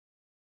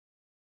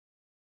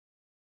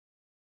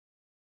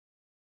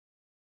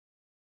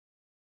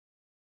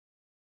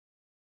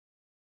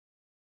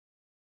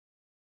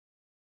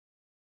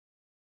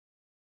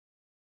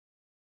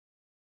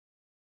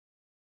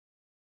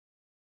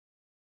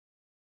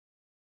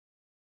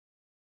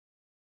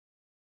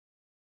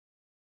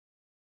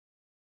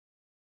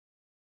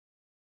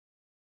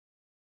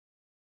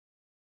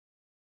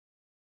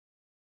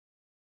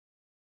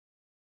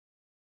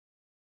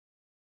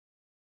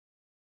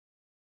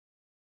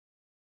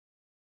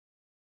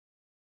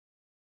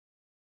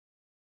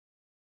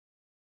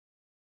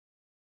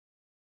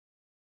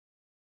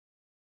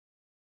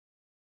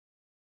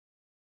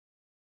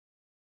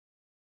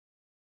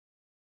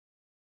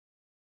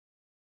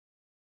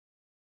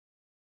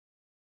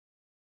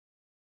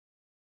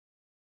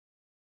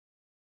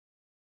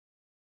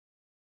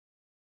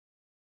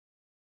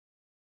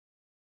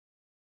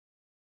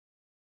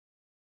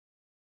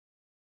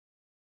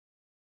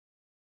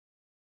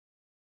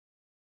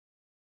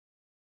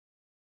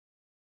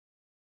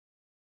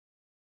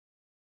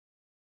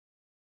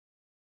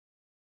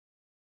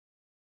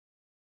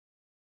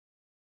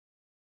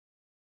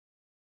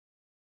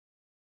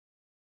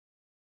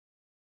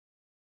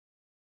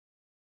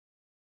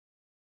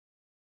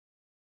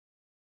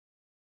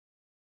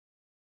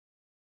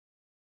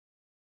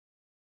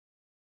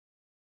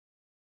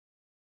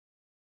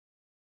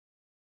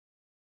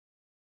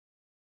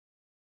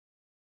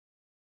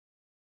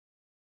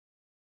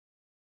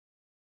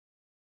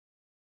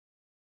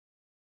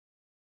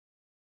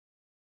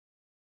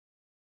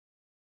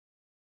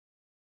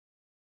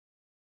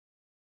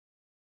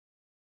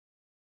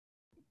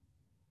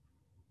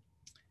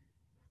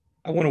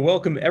I want to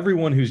welcome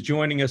everyone who's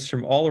joining us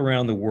from all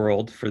around the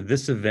world for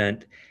this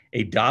event,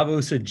 a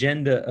Davos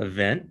Agenda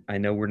event. I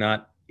know we're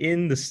not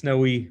in the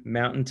snowy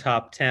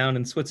mountaintop town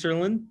in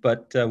Switzerland,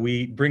 but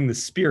we bring the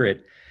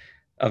spirit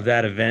of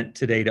that event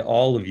today to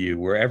all of you,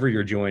 wherever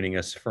you're joining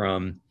us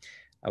from.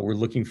 We're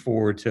looking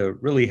forward to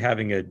really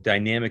having a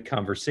dynamic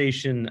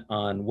conversation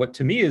on what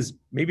to me is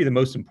maybe the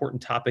most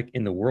important topic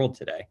in the world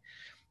today,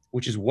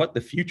 which is what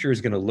the future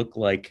is going to look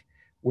like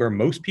where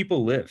most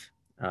people live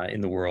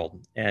in the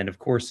world. And of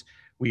course,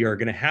 we are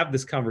going to have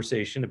this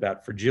conversation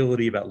about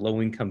fragility, about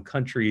low-income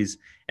countries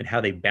and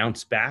how they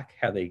bounce back,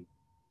 how they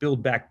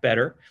build back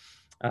better,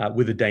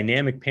 with a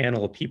dynamic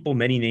panel of people,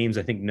 many names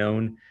I think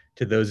known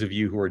to those of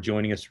you who are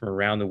joining us from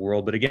around the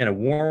world. But again, a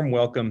warm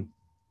welcome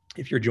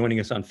if you're joining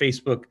us on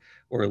Facebook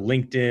or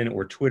LinkedIn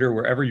or Twitter,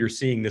 wherever you're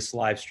seeing this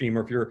live stream,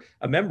 or if you're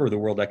a member of the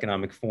World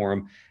Economic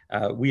Forum.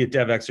 We at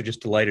Devex are just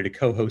delighted to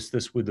co-host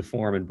this with the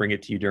forum and bring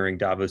it to you during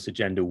Davos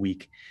Agenda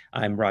Week.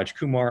 I'm Raj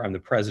Kumar. I'm the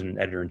president and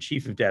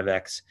editor-in-chief of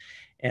Devex.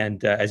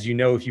 And as you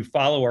know, if you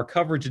follow our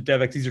coverage at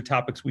Devex, these are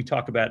topics we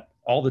talk about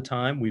all the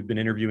time. We've been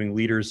interviewing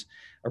leaders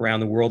around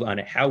the world on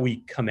how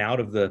we come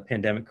out of the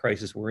pandemic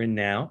crisis we're in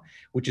now,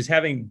 which is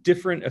having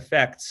different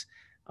effects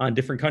on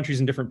different countries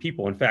and different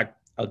people. In fact,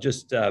 I'll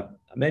just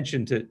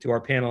mention to our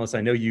panelists,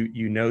 I know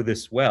you know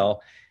this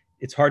well,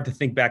 it's hard to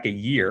think back a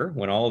year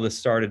when all of this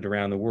started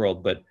around the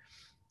world, but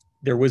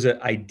there was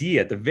an idea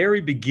at the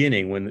very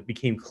beginning when it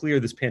became clear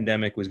this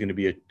pandemic was going to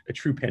be a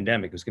true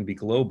pandemic, it was going to be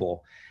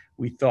global.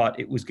 We thought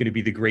it was going to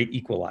be the great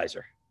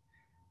equalizer,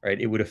 right?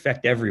 It would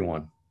affect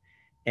everyone.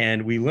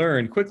 And we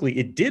learned quickly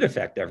it did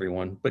affect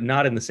everyone, but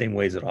not in the same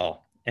ways at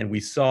all. And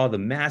we saw the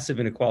massive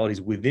inequalities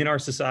within our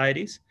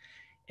societies,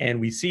 and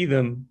we see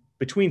them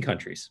between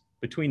countries,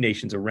 between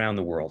nations around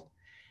the world.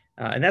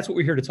 And that's what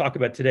we're here to talk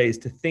about today, is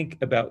to think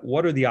about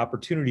what are the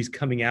opportunities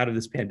coming out of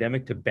this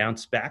pandemic to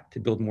bounce back, to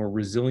build more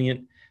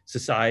resilient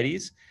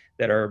societies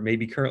that are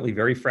maybe currently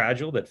very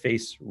fragile, that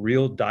face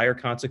real dire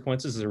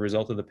consequences as a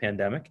result of the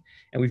pandemic.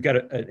 And we've got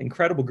an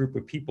incredible group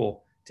of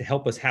people to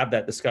help us have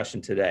that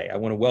discussion today. I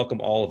want to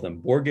welcome all of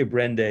them. Borge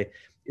Brende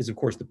is, of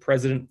course, the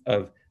president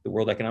of the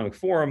World Economic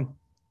Forum,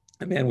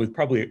 a man with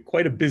probably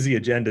quite a busy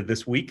agenda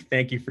this week.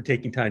 Thank you for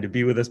taking time to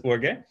be with us,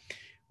 Borge.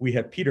 We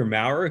have Peter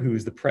Maurer, who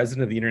is the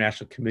president of the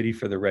International Committee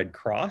for the Red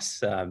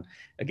Cross.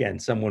 Again,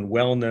 someone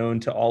well known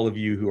to all of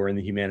you who are in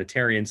the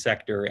humanitarian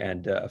sector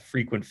and a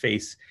frequent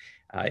face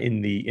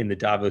in the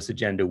Davos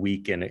Agenda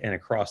Week and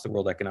across the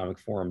World Economic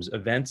Forum's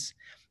events.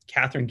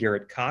 Catherine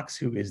Garrett-Cox,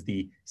 who is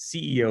the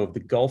CEO of the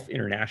Gulf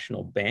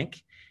International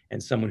Bank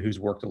and someone who's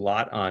worked a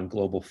lot on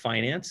global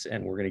finance.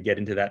 And we're going to get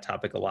into that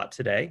topic a lot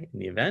today in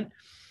the event.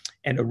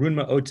 And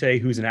Arunma Ote,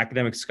 who's an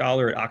academic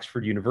scholar at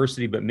Oxford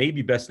University, but may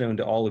be best known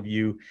to all of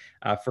you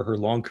for her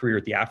long career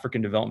at the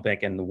African Development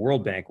Bank and the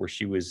World Bank, where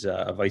she was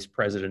a vice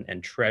president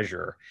and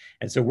treasurer.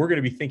 And so we're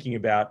going to be thinking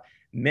about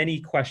many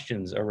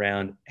questions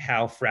around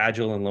how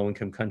fragile and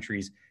low-income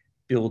countries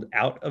build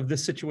out of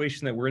this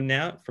situation that we're in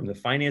now, from the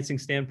financing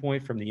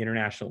standpoint, from the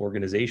international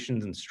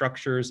organizations and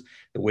structurs,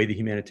 the way the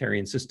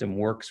humanitarian system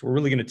works. We're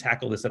really going to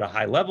tackle this at a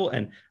high level,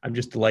 and I'm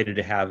just delighted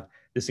to have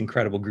this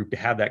incredible group to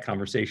have that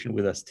conversation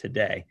with us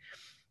today.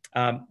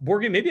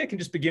 Borge, maybe I can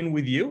just begin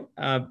with you.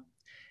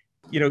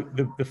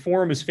 The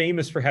forum is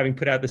famous for having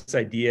put out this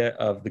idea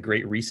of the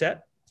Great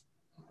Reset.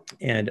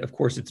 And of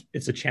course,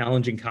 it's a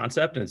challenging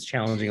concept, and it's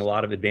challenging a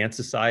lot of advanced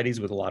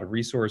societies with a lot of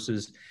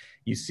resources.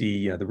 You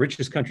see the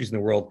richest countries in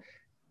the world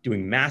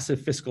doing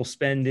massive fiscal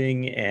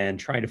spending and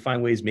trying to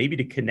find ways maybe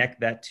to connect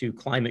that to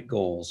climate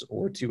goals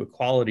or to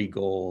equality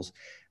goals,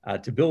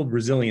 to build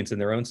resilience in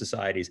their own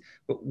societies.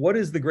 But what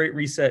does the Great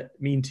Reset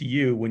mean to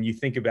you when you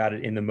think about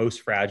it in the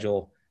most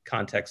fragile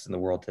context in the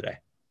world today?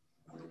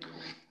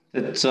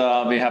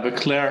 We have a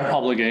clear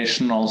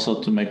obligation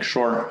also to make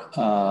sure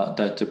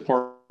that the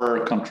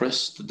poorer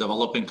countries, the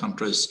developing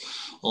countries,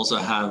 also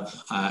have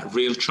a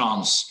real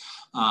chance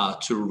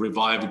to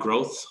revive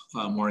growth,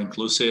 more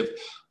inclusive,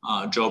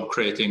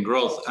 job-creating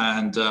growth.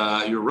 And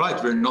you're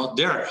right, we're not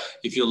there.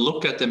 If you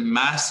look at the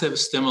massive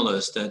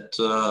stimulus that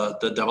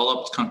the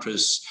developed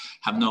countries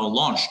have now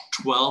launched,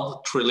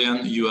 $12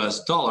 trillion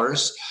US,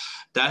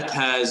 that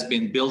has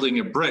been building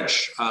a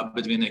bridge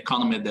between the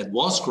economy that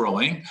was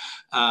growing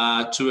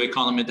to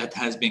economy that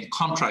has been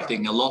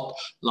contracting a lot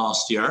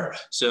last year.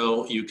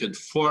 So you could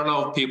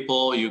furlough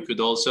people, you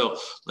could also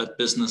let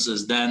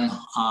businesses then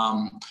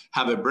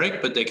have a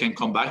break, but they can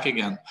come back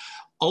again.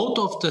 Out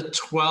of the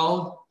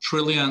 $12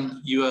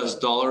 trillion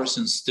US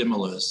in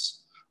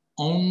stimulus,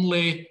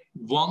 only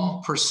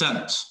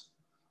 1%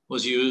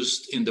 was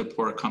used in the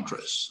poor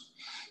countries.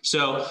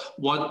 So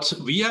what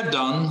we have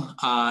done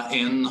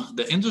in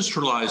the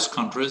industrialized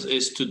countries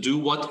is to do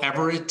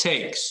whatever it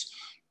takes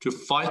to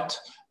fight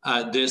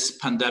this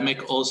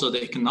pandemic, also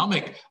the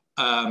economic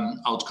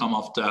outcome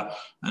of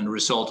and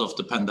result of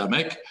the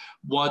pandemic.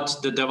 What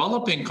the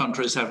developing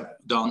countries have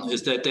done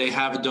is that they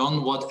have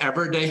done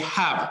whatever they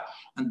have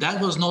And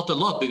that was not a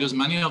lot because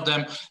many of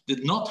them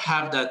did not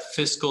have that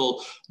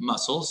fiscal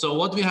muscle. So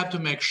what we have to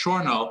make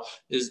sure now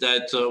is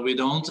that we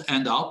don't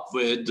end up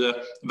with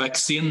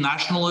vaccine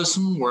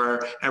nationalism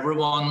where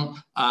everyone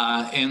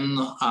in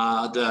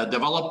the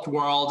developed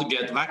world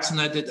get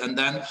vaccinated, and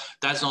then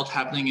that's not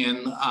happening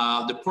in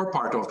the poor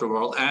part of the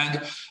world.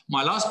 And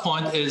my last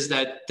point is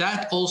that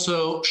that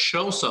also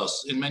shows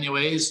us in many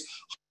ways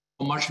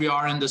how much we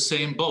are in the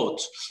same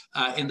boat,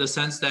 in the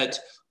sense that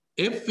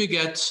if we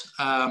get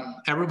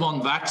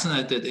everyone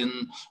vaccinated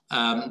in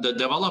the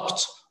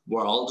developed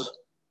world,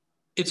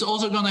 it's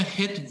also going to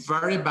hit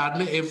very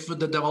badly if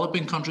the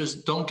developing countries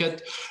don't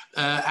get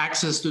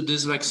access to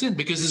this vaccine,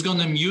 because it's going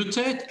to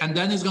mutate and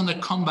then it's going to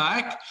come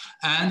back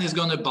and it's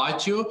going to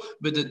bite you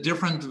with the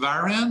different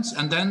variants.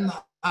 And then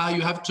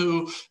you have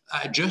to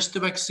adjust the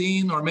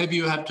vaccine, or maybe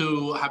you have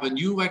to have a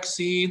new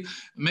vaccine.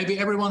 Maybe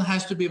everyone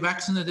has to be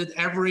vaccinated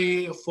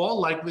every fall,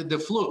 like with the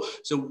flu.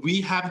 So we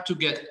have to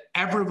get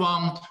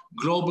everyone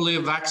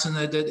globally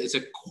vaccinated. It's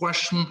a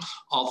question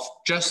of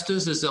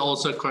justice. It's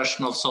also a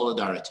question of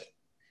solidarity.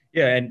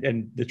 Yeah,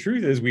 and the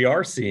truth is we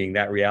are seeing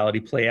that reality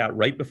play out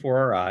right before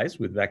our eyes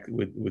with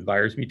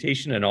virus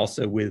mutation, and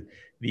also with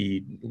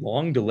the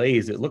long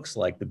delays, it looks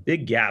like, the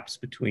big gaps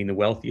between the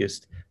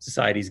wealthiest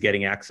societies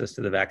getting access to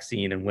the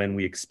vaccine and when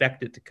we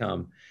expect it to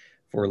come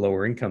for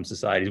lower income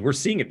societies. We're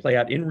seeing it play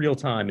out in real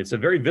time. It's a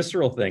very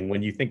visceral thing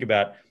when you think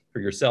about for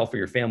yourself or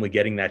your family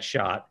getting that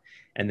shot.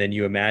 And then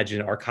you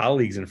imagine our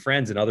colleagues and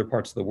friends in other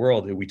parts of the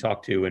world who we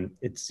talk to, and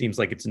it seems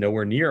like it's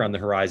nowhere near on the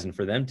horizon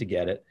for them to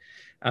get it.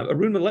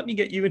 Arun, let me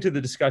get you into the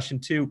discussion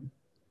too.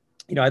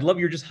 I'd love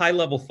your just high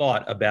level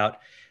thought about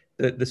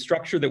the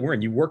structure that we're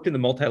in. You worked in the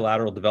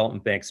multilateral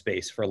development bank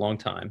space for a long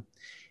time,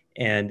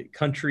 and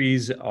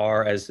countries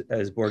are, as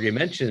Borge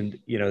mentioned,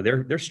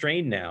 they're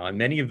strained now, and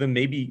many of them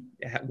maybe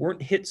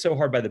weren't hit so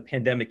hard by the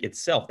pandemic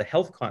itself. The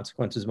health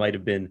consequences might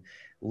have been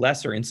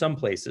lesser in some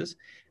places,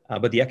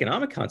 but the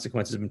economic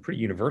consequences have been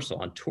pretty universal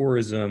on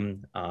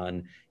tourism,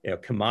 on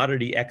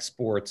commodity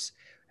exports.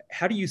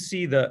 How do you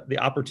see the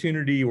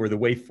opportunity or the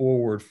way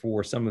forward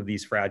for some of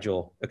these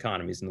fragile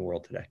economies in the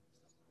world today?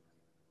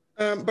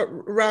 But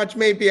Raj,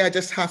 maybe I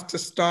just have to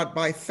start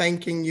by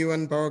thanking you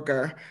and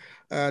Borge,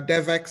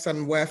 Devex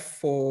and WEF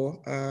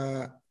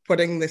for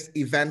putting this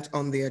event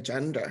on the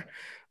agenda.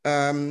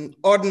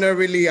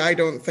 Ordinarily, I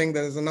don't think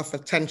there's enough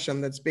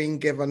attention that's being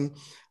given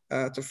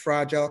to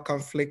fragile,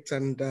 conflict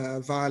and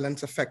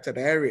violence affected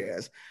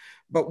areas.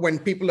 But when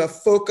people are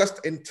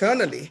focused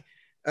internally,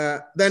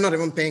 they're not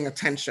even paying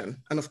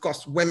attention. And of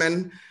course,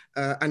 women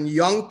and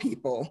young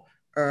people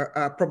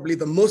are probably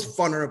the most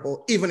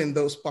vulnerable, even in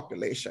those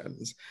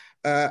populations.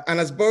 And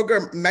as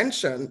Borge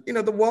mentioned,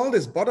 the world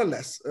is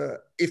borderless.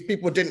 If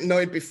people didn't know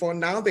it before,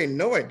 now they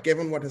know it,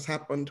 given what has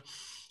happened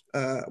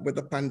with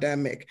the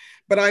pandemic.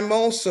 But I'm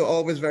also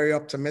always very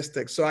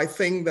optimistic. So I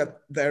think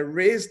that there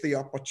is the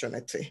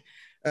opportunity.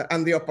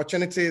 And the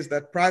opportunity is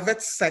that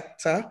private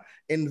sector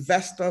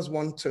investors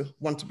want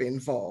to be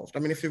involved. I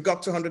mean, if you've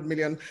got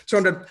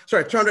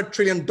 $200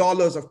 trillion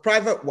of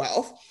private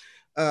wealth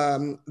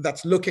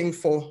that's looking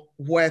for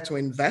where to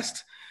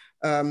invest,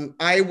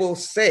 I will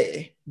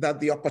say that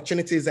the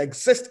opportunities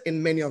exist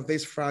in many of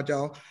these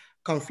fragile,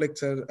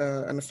 conflicted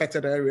and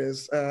affected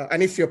areas.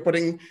 And if you're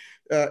putting,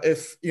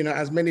 as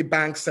many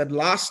banks said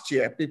last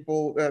year,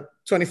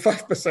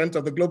 25%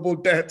 of the global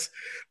debt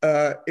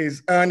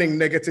is earning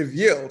negative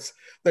yields,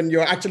 then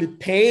you're actually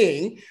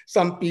paying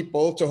some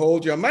people to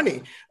hold your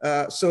money.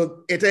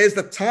 So it is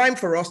the time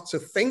for us to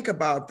think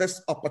about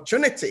this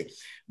opportunity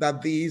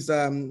that these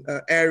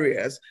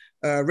areas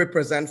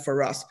represent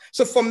for us.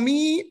 So for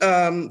me,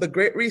 the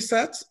Great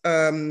Reset,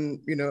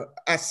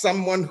 as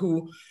someone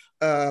who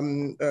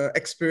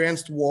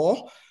experienced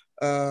war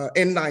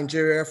in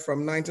Nigeria from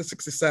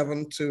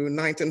 1967 to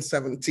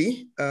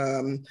 1970,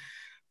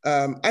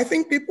 I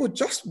think people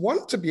just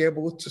want to be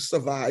able to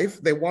survive.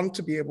 They want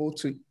to be able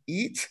to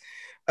eat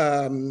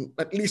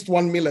at least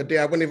one meal a day.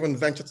 I wouldn't even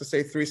venture to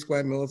say 3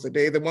 square meals a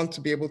day. They want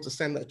to be able to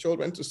send their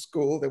children to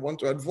school. They want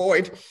to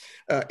avoid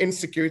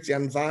insecurity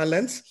and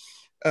violence.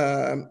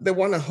 They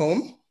want a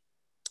home,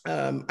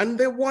 and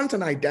they want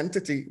an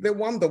identity. They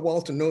want the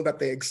world to know that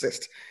they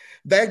exist.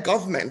 Their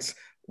governments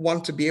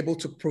want to be able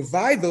to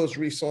provide those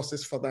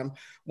resources for them,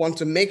 want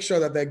to make sure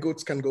that their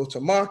goods can go to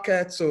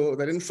market, so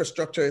that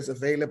infrastructure is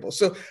available.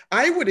 So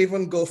I would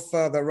even go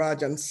further,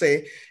 Raj, and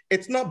say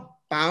it's not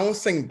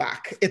bouncing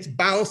back, it's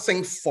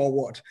bouncing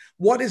forward.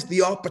 What is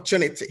the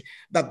opportunity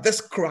that this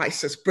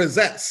crisis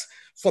presents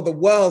for the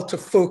world to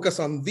focus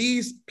on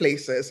these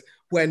places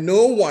where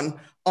no one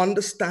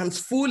understands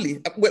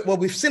fully? Well,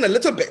 we've seen a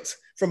little bit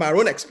from our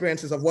own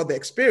experiences of what they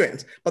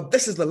experience, but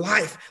this is the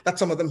life that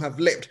some of them have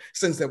lived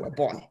since they were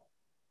born.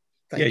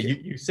 Thank you.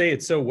 You say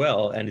it so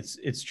well, and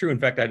it's true. In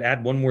fact, I'd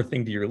add one more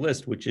thing to your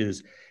list, which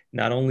is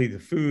not only the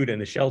food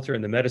and the shelter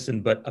and the medicine,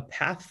 but a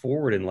path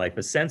forward in life,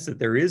 a sense that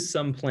there is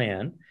some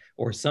plan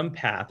or some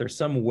path or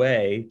some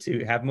way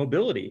to have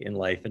mobility in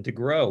life and to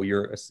grow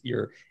your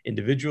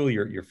individual,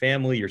 your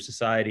family, your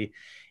society.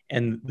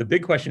 And the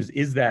big question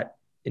is that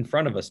in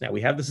front of us now?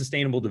 We have the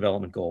Sustainable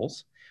Development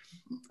Goals.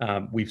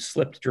 We've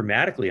slipped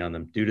dramatically on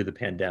them due to the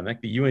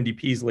pandemic. The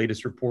UNDP's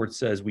latest report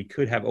says we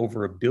could have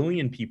over 1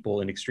 billion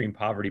people in extreme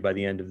poverty by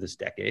the end of this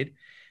decade,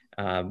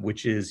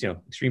 which is,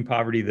 extreme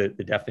poverty, the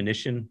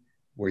definition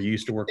where you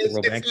used to work for the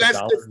World Bank, it's less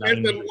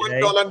than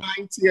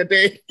 $1.90 a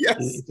day. Yes.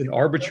 It's an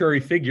arbitrary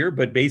figure,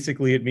 but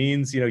basically it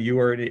means, you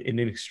are in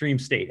an extreme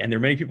state. And there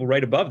are many people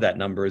right above that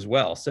number as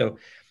well. So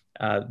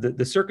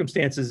the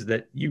circumstances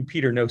that you,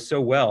 Peter, know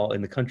so well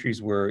in the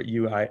countries where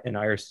you and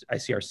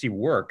ICRC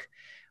work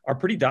are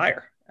pretty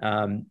dire.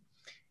 And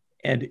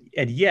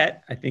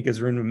yet, I think, as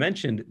Aruna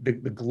mentioned, the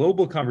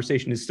global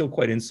conversation is still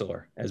quite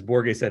insular. As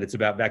Borge said, it's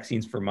about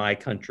vaccines for my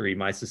country,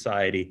 my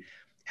society.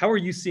 How are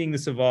you seeing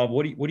this evolve?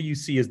 What do you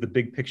see as the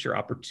big picture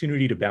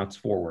opportunity to bounce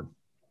forward?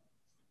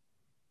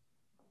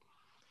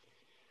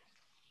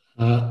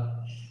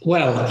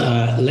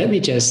 Let me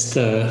just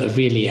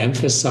really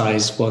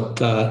emphasize what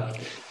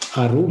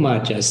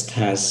Aruma just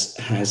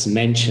has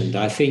mentioned.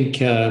 I think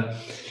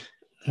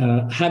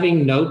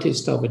having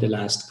noticed over the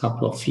last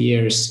couple of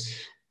years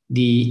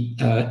the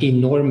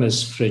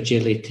enormous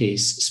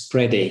fragilities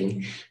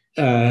spreading,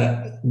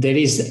 there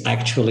is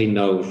actually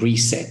no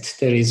reset.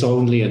 There is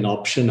only an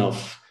option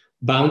of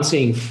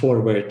bouncing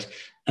forward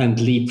and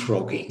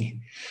leapfrogging.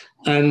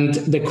 And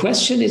the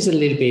question is a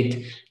little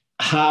bit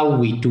how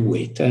we do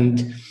it.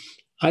 And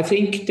I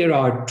think there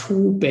are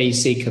two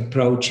basic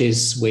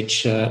approaches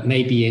which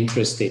may be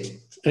interesting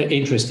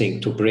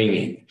to bring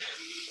in.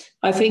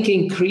 I think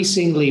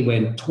increasingly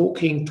when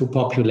talking to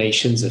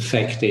populations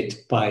affected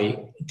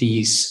by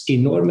these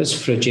enormous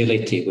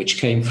fragility, which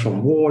came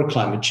from war,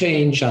 climate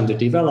change,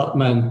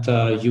 underdevelopment,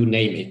 you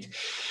name it.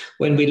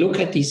 When we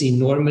look at these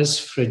enormous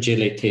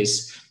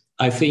fragilities,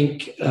 I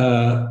think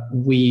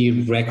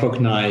we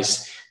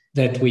recognize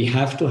that we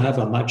have to have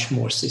a much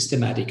more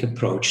systematic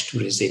approach to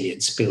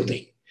resilience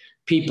building.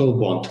 People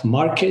want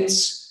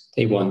markets,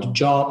 they want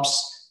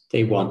jobs,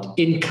 they want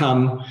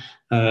income,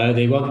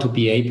 they want to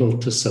be able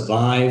to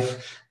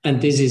survive.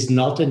 And this is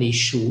not an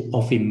issue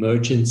of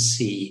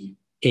emergency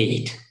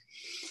aid.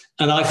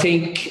 And I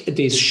think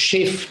this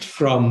shift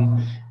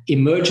from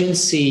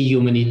emergency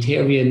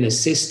humanitarian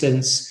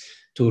assistance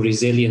to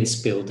resilience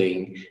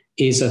building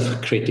is a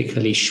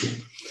critical issue.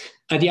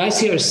 At the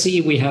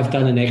ICRC, we have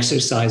done an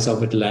exercise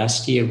over the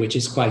last year, which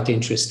is quite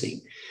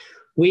interesting.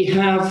 We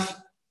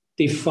have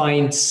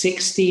defined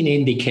 16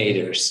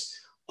 indicators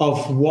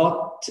of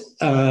what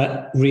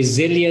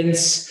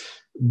resilience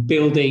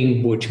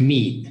building would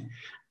mean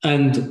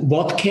and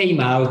what came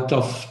out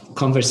of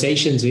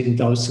conversations in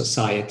those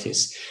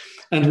societies.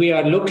 And we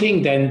are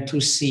looking then to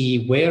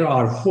see where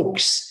are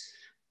hooks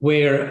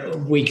where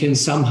we can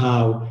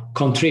somehow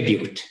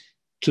contribute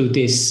to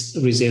this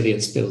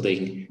resilience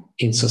building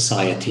in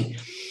society.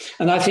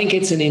 And I think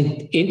it's an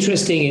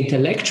interesting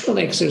intellectual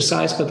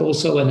exercise, but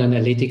also an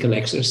analytical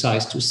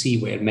exercise to see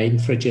where main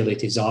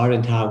fragilities are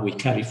and how we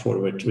carry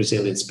forward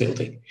resilience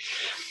building.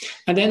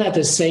 And then at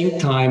the same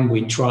time,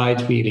 we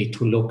tried really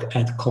to look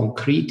at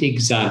concrete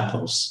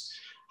examples,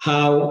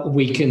 how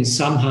we can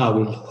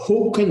somehow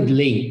hook and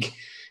link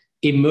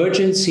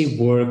emergency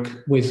work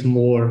with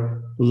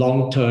more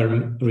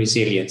long-term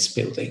resilience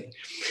building.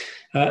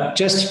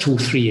 Just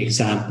 2-3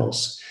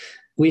 examples.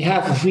 We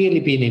have really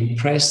been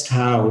impressed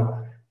how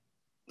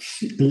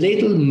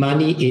little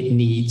money it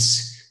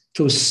needs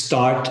to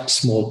start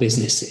small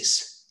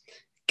businesses.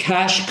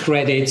 Cash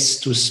credits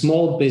to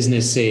small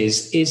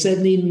businesses is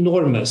an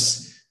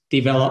enormous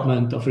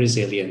development of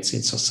resilience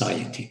in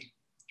society.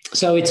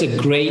 So it's a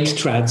great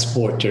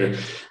transporter,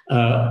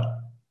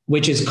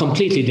 which is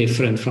completely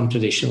different from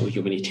traditional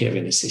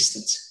humanitarian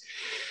assistance.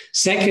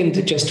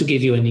 Second, just to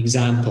give you an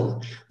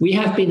example, we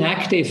have been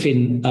active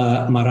in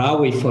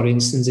Marawi, for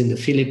instance, in the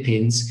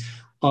Philippines,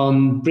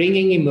 on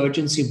bringing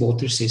emergency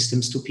water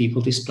systems to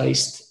people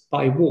displaced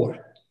by war.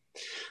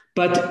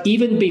 But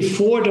even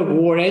before the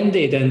war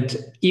ended and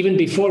even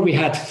before we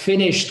had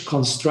finished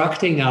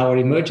constructing our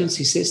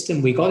emergency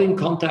system, we got in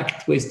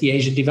contact with the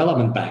Asian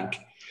Development Bank.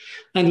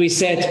 And we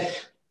said,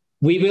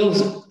 we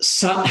will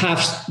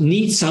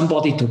need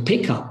somebody to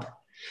pick up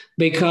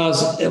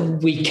because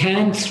we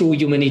can, through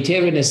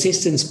humanitarian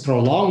assistance,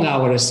 prolong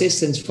our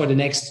assistance for the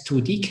next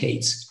 2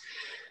 decades.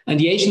 And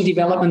the Asian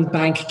Development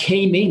Bank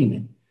came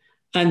in.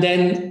 And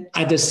then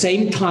at the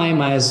same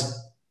time as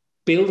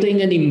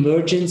building an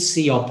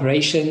emergency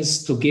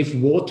operations to give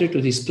water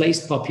to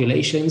displaced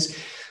populations,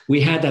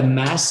 we had a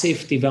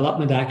massive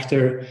development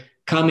actor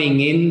coming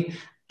in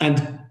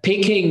and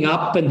picking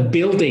up and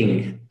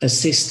building a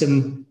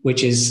system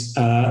which is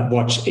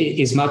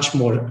much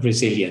more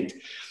resilient.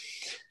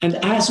 And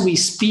as we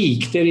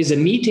speak, there is a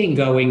meeting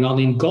going on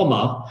in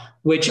Goma,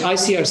 which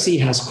ICRC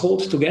has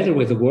called together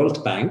with the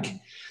World Bank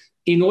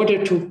in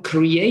order to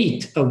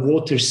create a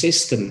water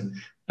system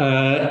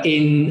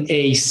in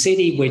a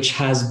city which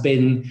has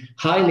been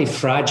highly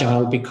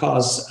fragile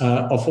because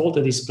of all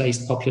the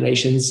displaced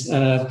populations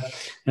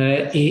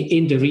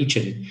in the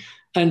region.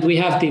 And we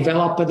have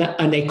developed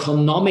an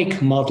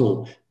economic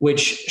model which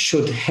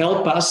should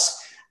help us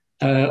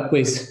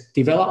with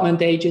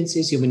development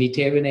agencies,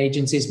 humanitarian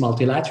agencies,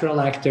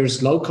 multilateral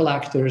actors, local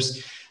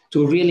actors,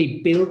 to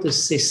really build a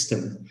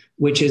system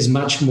which is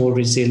much more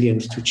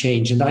resilient to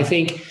change. And I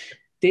think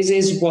this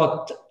is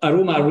what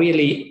Aruma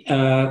really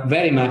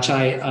very much,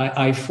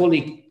 I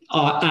fully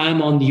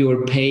am on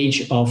your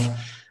page of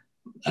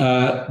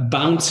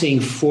bouncing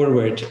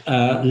forward,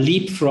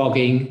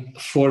 leapfrogging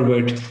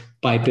forward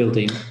by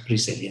building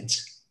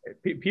resilience.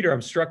 Peter,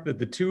 I'm struck that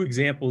the two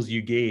examples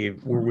you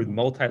gave were with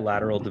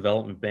multilateral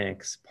development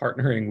banks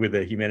partnering with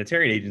a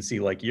humanitarian agency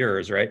like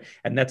yours, right?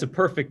 And that's a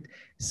perfect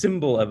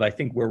symbol of, I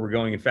think, where we're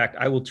going. In fact,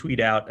 I will tweet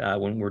out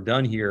when we're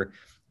done here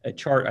a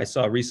chart I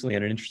saw recently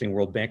on an interesting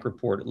World Bank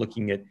report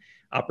looking at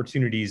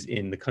opportunities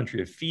in the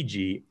country of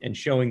Fiji and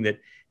showing that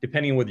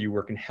depending on whether you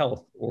work in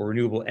health or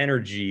renewable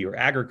energy or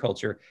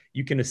agriculture,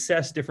 you can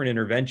assess different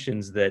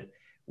interventions that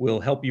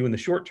will help you in the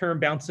short term,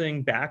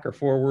 bouncing back or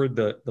forward,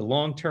 the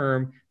long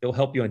term, they'll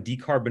help you on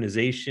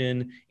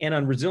decarbonization and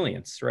on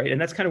resilience, right?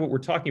 And that's kind of what we're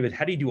talking about.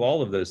 How do you do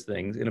all of those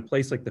things in a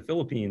place like the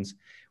Philippines,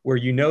 where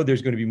you know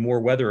there's going to be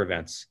more weather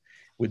events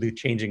with the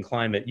changing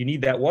climate? You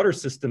need that water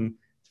system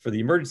for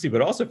the emergency,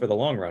 but also for the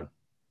long run.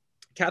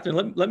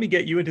 Catherine, let me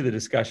get you into the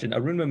discussion.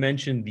 Aruna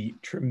mentioned the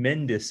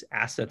tremendous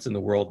assets in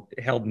the world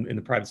held in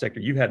the private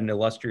sector. You've had an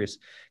illustrious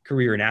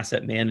career in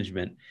asset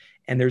management.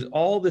 And there's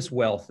all this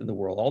wealth in the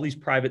world, all these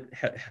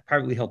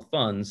privately held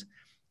funds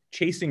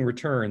chasing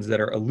returns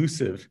that are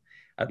elusive,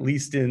 at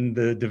least in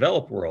the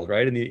developed world,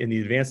 right? In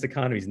the advanced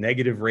economies,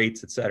 negative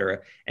rates, et cetera.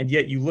 And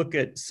yet you look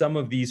at some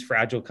of these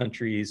fragile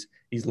countries,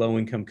 these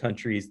low-income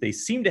countries, they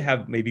seem to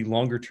have maybe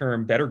longer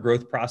term, better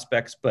growth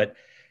prospects, but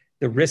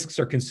the risks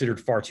are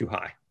considered far too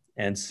high.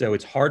 And so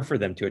it's hard for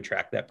them to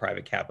attract that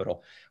private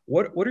capital.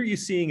 What are you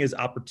seeing as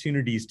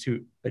opportunities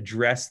to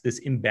address this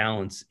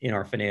imbalance in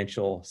our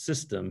financial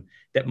system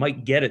that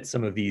might get at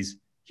some of these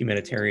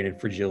humanitarian and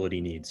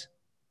fragility needs?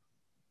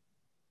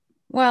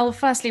 Well,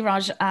 firstly,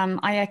 Raj,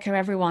 I echo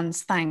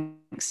everyone's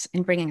thanks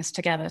in bringing us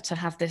together to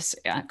have this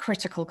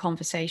critical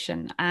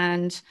conversation.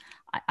 And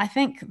I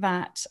think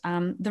that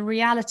the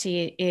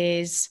reality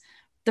is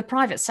the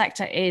private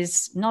sector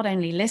is not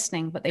only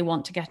listening, but they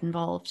want to get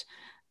involved.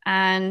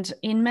 And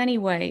in many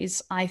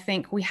ways, I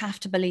think we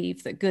have to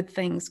believe that good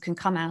things can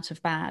come out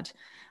of bad.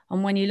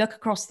 And when you look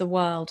across the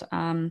world,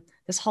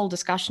 this whole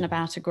discussion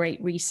about a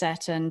great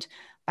reset and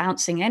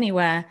bouncing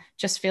anywhere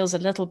just feels a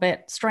little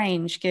bit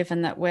strange,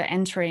 given that we're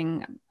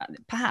entering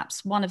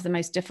perhaps one of the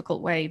most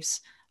difficult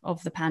waves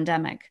of the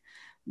pandemic.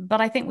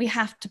 But I think we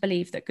have to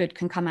believe that good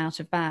can come out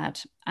of bad.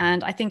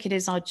 And I think it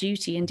is our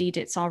duty, indeed,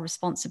 it's our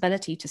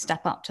responsibility to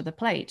step up to the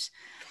plate.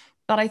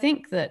 But I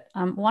think that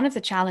one of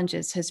the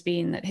challenges has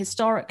been that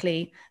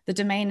historically, the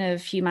domain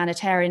of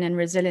humanitarian and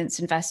resilience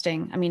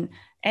investing, I mean,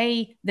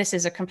 this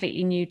is a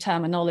completely new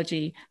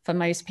terminology for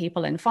most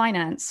people in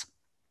finance.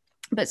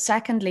 But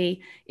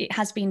secondly, it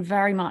has been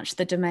very much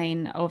the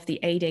domain of the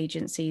aid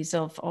agencies,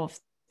 of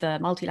the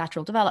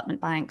multilateral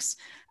development banks.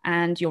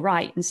 And you're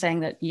right in saying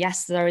that,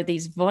 yes, there are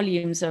these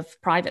volumes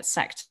of private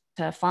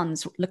sector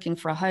funds looking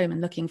for a home and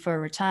looking for a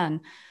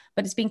return.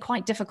 But it's been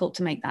quite difficult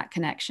to make that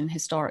connection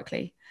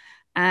historically.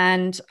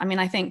 And I mean,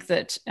 I think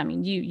that,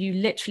 you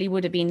literally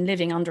would have been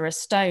living under a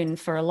stone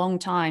for a long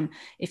time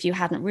if you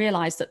hadn't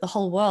realized that the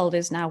whole world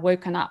is now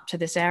woken up to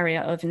this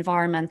area of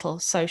environmental,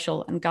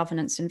 social, and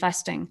governance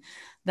investing.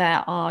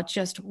 There are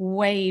just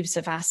waves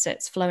of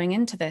assets flowing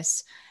into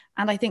this.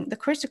 And I think the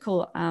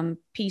critical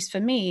piece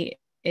for me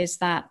is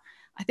that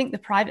I think the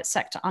private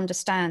sector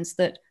understands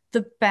that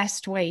the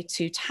best way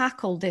to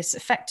tackle this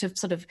effective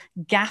sort of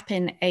gap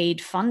in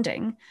aid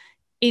funding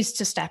is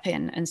to step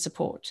in and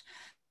support.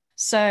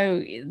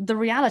 So the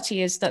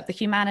reality is that the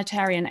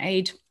humanitarian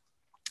aid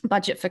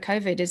budget for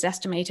COVID is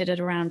estimated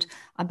at around,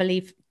 I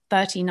believe,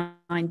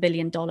 $39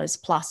 billion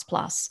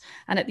plus.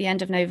 And at the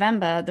end of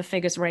November, the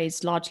figures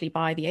raised largely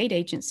by the aid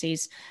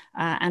agencies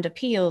and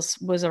appeals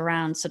was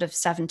around sort of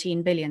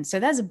 17 billion. So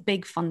there's a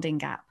big funding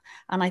gap.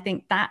 And I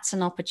think that's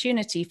an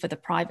opportunity for the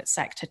private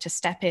sector to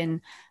step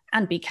in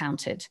and be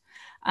counted.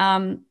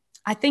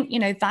 I think,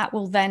 that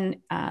will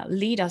then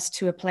lead us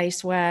to a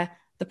place where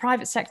the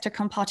private sector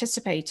can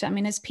participate. I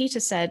mean, as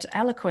Peter said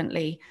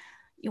eloquently,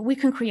 we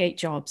can create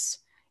jobs.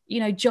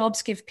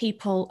 Jobs give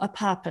people a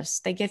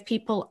purpose. They give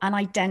people an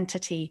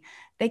identity.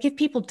 They give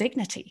people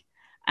dignity.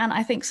 And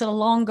I think sort of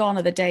long gone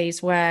are the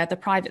days where the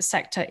private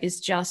sector is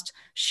just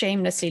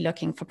shamelessly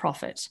looking for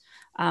profit.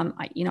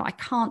 I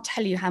can't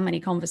tell you how many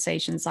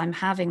conversations I'm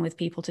having with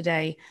people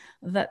today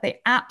that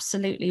they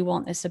absolutely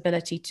want this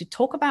ability to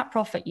talk about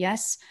profit,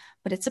 yes,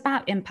 but it's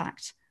about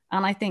impact.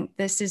 And I think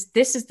this is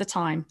the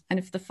time. And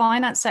if the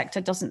finance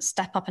sector doesn't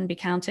step up and be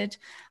counted,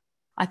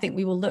 I think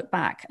we will look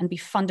back and be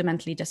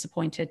fundamentally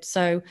disappointed.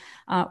 So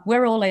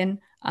we're all in.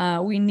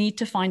 We need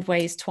to find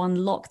ways to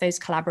unlock those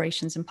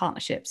collaborations and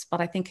partnerships,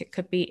 but I think it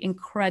could be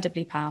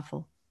incredibly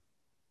powerful.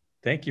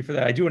 Thank you for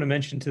that. I do want to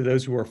mention to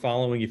those who are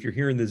following, if you're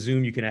here in the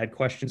Zoom, you can add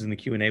questions in the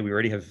Q&A. We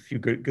already have a few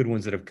good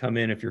ones that have come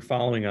in. If you're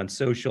following on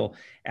social,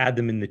 add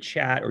them in the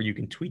chat, or you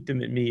can tweet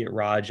them at me at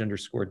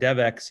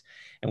Raj_Devex,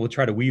 and we'll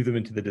try to weave them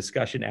into the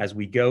discussion as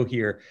we go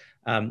here.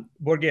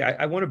 Borge,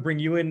 I want to bring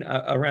you in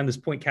around this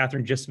point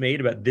Catherine just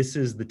made about this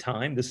is the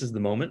time, this is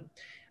the moment.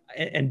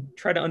 and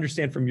try to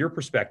understand from your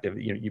perspective.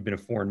 You've been a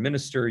foreign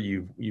minister,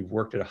 you've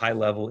worked at a high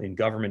level in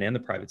government and the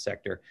private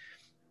sector,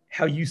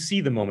 how you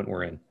see the moment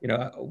we're in.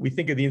 We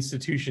think of the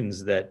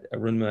institutions that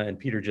Arunma and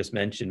Peter just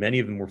mentioned. Many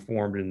of them were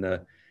formed in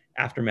the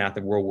aftermath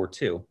of World War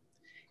II.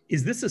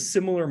 Is this a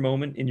similar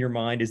moment in your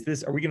mind?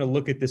 Are we going to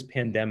look at this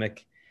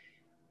pandemic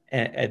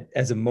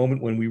as a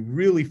moment when we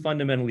really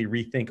fundamentally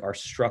rethink our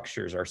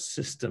structures, our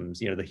systems,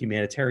 the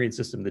humanitarian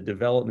system, the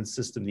development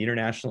system, the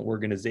international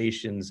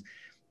organizations,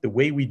 the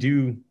way we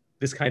do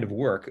this kind of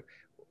work?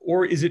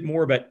 Or is it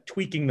more about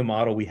tweaking the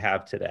model we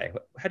have today?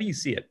 How do you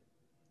see it?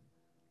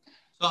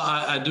 So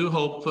I do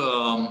hope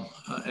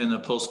in a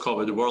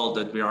post-COVID world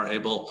that we are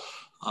able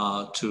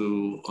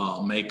to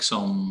make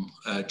some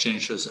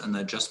changes and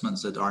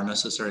adjustments that are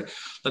necessary.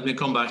 Let me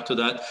come back to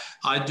that.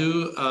 I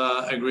do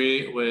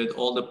agree with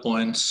all the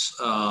points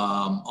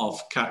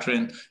of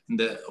Catherine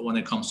when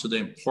it comes to the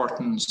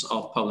importance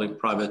of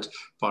public-private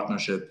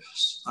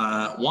partnerships.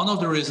 One of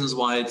the reasons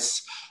why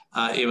it's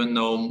even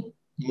though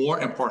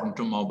more important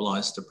to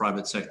mobilize the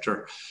private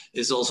sector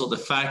is also the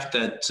fact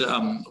that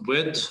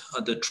with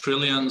the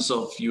trillions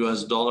of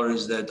US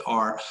dollars that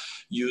are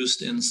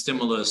used in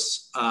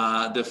stimulus,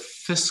 the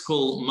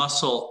fiscal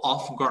muscle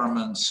of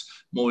governments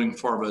moving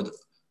forward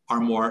are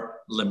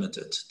more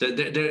limited.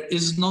 There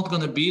is not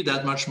going to be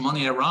that much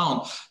money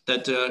around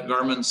that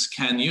governments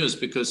can use,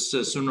 because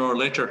sooner or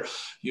later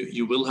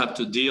you will have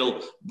to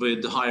deal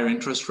with higher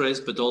interest rates,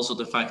 but also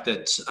the fact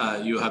that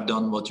you have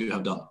done what you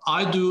have done.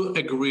 I do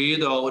agree,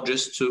 though,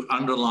 just to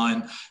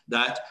underline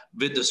that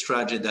with the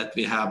strategy that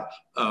we have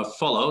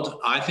followed,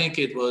 I think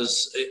it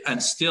was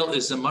and still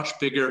is a much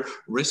bigger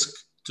risk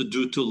to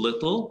do too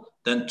little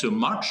than too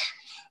much.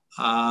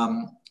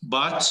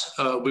 But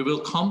we will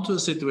come to a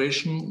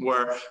situation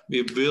where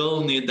we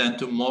will need then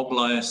to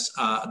mobilize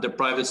the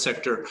private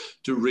sector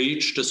to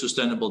reach the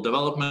sustainable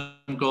development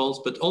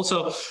goals, but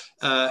also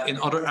in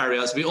other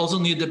areas. We also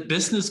need the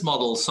business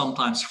models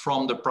sometimes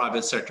from the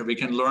private sector. We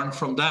can learn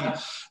from them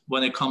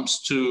when it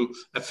comes to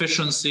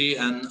efficiency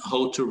and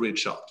how to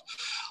reach out.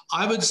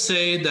 I would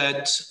say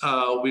that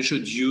we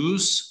should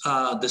use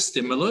the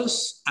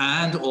stimulus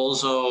and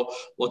also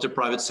what the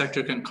private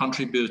sector can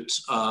contribute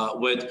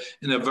with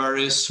in a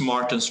very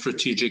smart and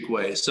strategic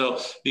way. So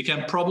we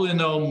can probably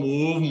now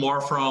move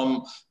more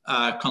from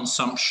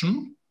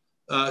consumption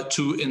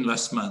to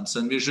investments,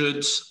 and we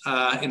should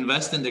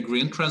invest in the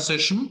green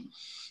transition.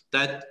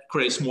 That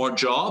creates more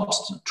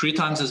jobs. 3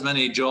 times as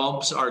many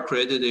jobs are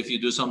created if you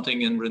do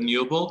something in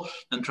renewable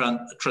and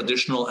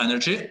traditional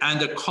energy. And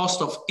the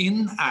cost of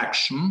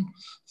inaction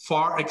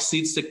far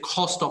exceeds the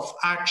cost of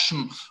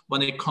action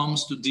when it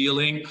comes to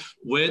dealing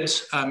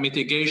with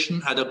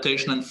mitigation,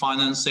 adaptation, and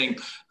financing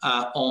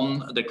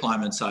on the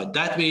climate side.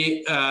 That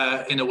we,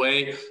 in a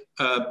way,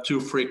 too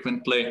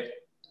frequently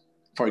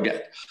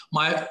forget.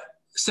 My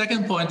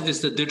second point is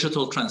the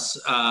digital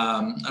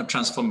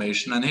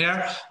transformation. And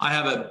here I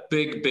have a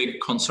big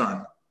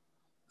concern.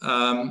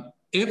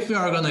 If we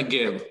are going to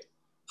give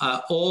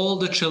all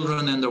the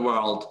children in the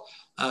world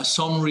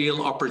some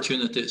real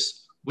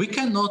opportunities, we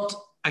cannot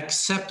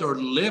accept or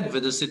live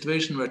with a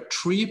situation where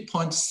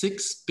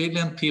 3.6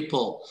 billion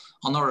people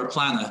on our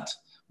planet,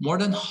 more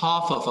than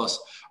half of us,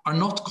 are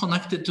not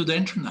connected to the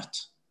internet.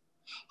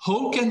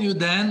 How can you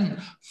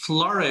then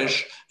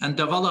flourish and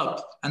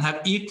develop and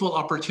have equal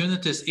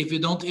opportunities if you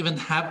don't even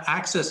have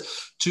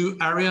access to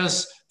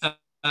areas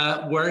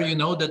where you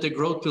know that the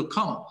growth will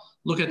come?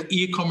 Look at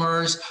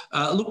e-commerce,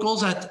 look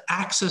also at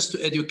access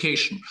to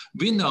education.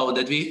 We know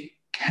that we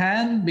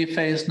can be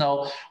faced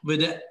now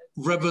with a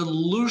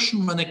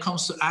revolution when it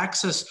comes to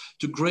access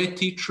to great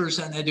teachers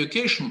and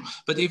education.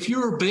 But if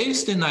you're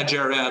based in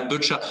Nigeria and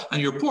Bucha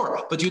and you're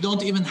poor, but you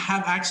don't even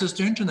have access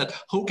to internet,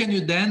 how can you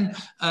then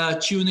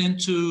tune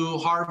into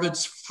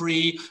Harvard's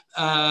free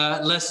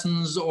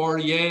lessons or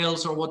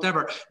Yale's or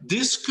whatever?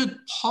 This could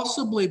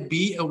possibly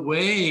be a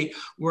way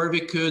where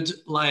we could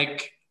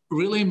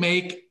really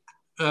make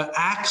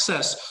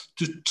access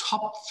to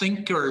top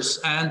thinkers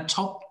and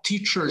top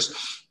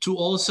teachers to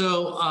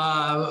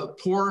also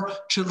poor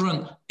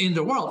children in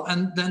the world,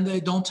 and then they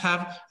don't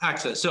have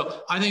access.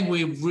 So I think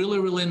we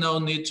really now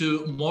need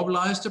to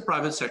mobilize the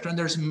private sector, and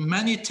there's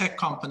many tech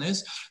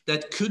companies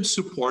that could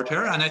support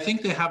her, and I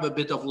think they have a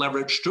bit of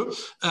leverage too,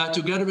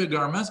 together with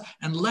governments.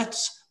 And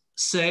let's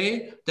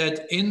say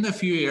that in a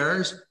few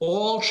years,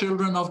 all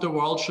children of the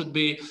world should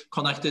be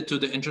connected to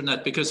the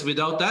internet, because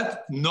without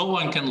that, no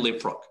one can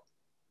leapfrog.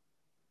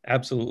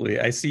 Absolutely.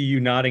 I see you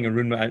nodding,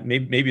 Arunma.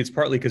 Maybe it's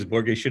partly because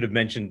Borge should have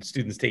mentioned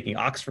students taking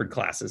Oxford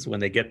classes when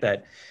they get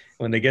that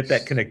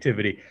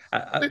connectivity.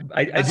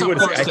 I do want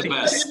to say, I think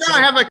I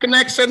have a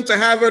connection to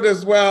Harvard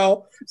as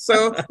well.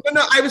 So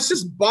I was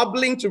just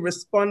bubbling to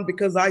respond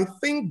because I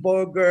think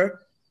Borge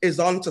is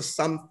onto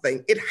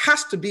something. It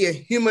has to be a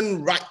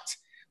human right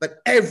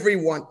that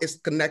everyone is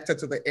connected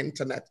to the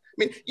internet. I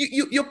mean,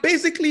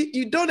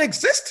 you don't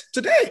exist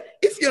today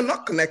if you're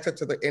not connected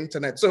to the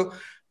internet. So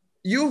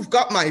you've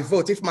got my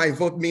vote if my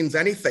vote means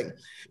anything.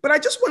 But I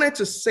just wanted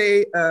to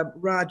say,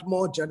 Raj,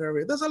 more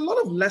generally, there's a lot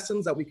of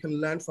lessons that we can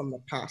learn from the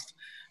past.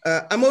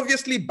 I'm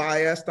obviously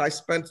biased. I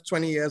spent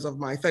 20 years of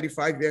my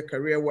 35-year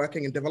career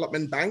working in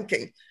development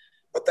banking.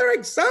 But there are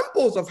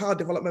examples of how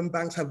development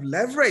banks have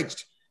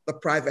leveraged the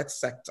private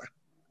sector.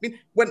 I mean,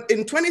 when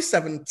in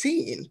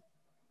 2017,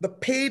 the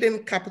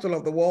paid-in capital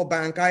of the World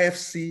Bank,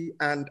 IFC,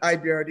 and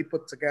IBRD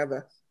put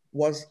together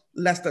was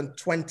less than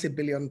 $20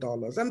 billion,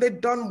 and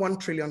they'd done $1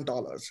 trillion.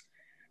 I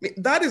mean,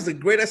 that is the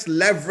greatest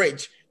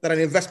leverage that an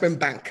investment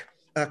bank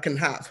can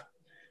have.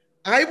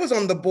 I was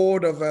on the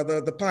board of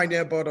the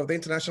pioneer board of the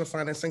International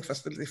Financing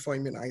Facility for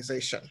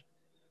Immunization.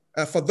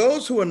 For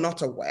those who are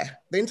not aware,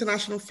 the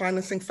International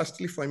Financing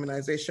Facility for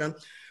Immunization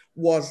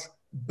was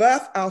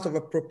birthed out of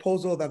a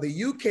proposal that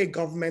the UK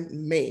government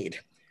made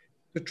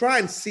to try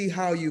and see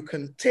how you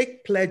can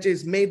take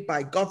pledges made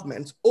by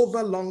governments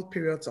over long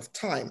periods of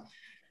time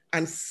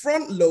and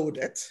front load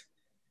it,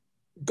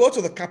 go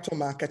to the capital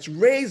markets,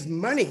 raise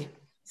money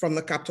from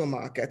the capital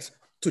markets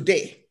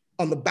today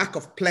on the back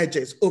of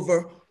pledges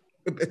over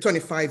a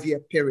 25-year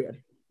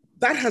period.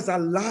 That has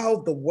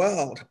allowed the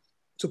world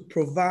to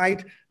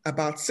provide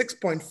about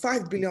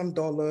 $6.5 billion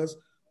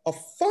of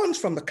funds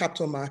from the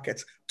capital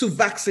markets to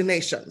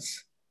vaccinations.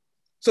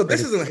 So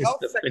this is a health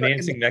the sector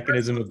financing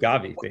mechanism of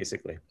Gavi,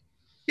 basically.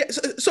 Yeah,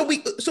 so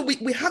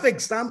we have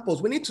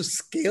examples. We need to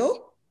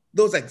scale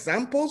those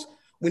examples.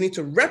 We need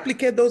to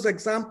replicate those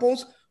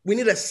examples. We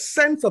need a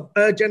sense of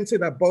urgency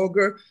that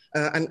Borger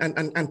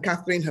and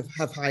Catherine have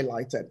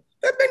highlighted.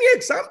 There are many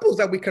examples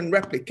that we can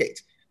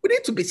replicate. We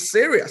need to be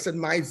serious, in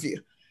my view.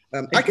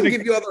 I can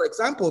give you other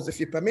examples if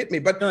you permit me.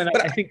 But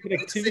I think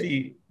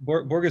connectivity,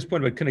 Borger's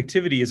point about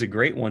connectivity is a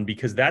great one,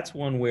 because that's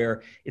one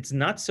where it's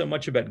not so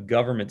much about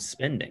government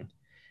spending.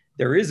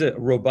 There is a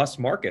robust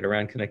market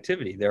around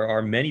connectivity. There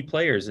are many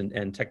players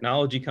and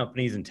technology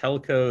companies and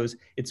telcos.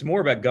 It's more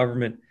about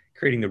government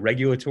creating the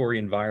regulatory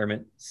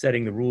environment,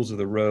 setting the rules of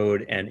the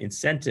road, and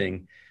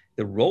incenting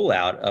the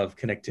rollout of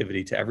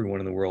connectivity to everyone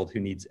in the world who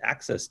needs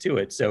access to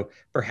it. So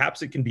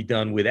perhaps it can be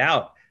done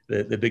without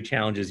the big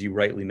challenges you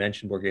rightly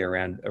mentioned,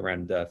 Borge,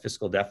 around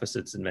fiscal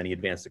deficits in many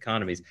advanced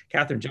economies.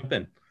 Catherine, jump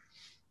in.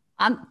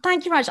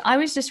 Thank you, Raj. I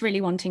was just really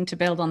wanting to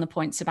build on the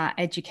points about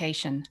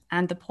education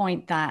and the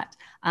point that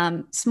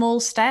small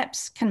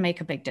steps can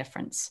make a big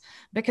difference,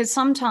 because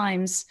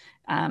sometimes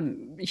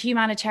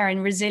humanitarian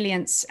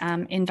resilience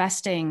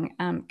investing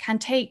can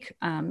take,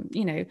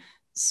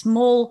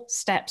 small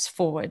steps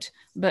forward,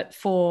 but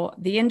for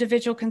the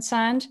individual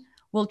concerned,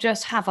 will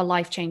just have a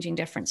life-changing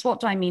difference.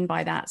 What do I mean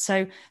by that?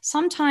 So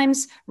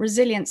sometimes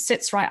resilience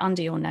sits right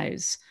under your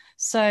nose.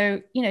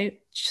 So,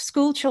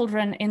 school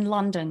children in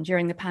London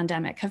during the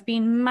pandemic have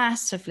been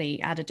massively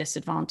at a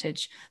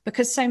disadvantage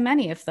because so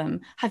many of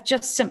them have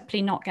just simply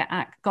not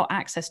got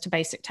access to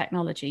basic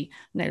technology.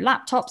 No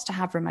laptops to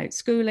have remote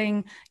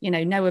schooling,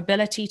 no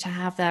ability to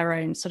have their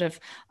own sort of,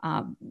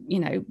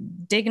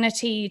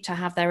 dignity, to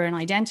have their own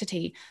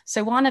identity.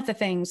 So one of the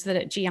things that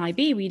at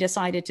GIB we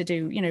decided to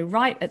do,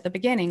 right at the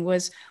beginning,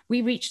 was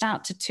we reached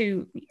out to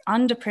 2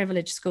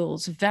 underprivileged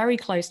schools very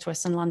close to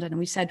us in London, and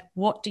we said,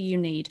 what do you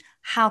need?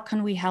 How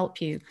can we help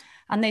you?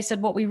 And they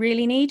said, what we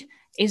really need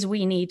is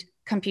we need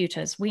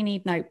computers, we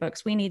need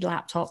notebooks, we need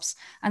laptops.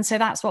 And so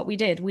that's what we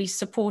did. We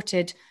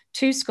supported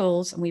 2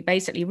 schools, and we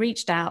basically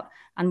reached out,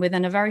 and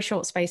within a very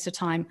short space of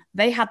time,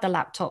 they had the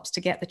laptops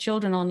to get the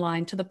children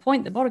online. To the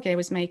point that Borge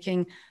was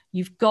making,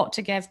 you've got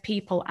to give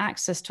people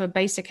access to a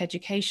basic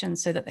education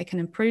so that they can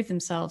improve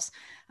themselves.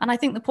 And I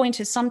think the point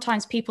is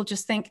sometimes people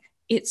just think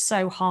it's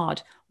so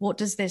hard. What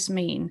does this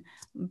mean?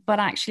 But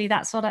actually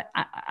that's what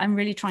I'm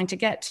really trying to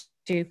get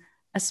to.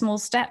 A small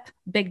step,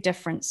 big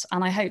difference.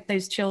 And I hope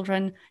those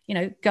children,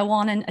 go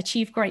on and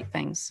achieve great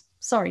things.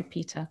 Sorry,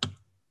 Peter.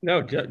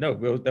 No,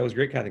 that was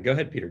great, Kathy. Go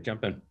ahead, Peter,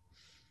 jump in.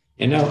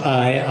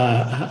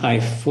 I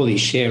fully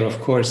share,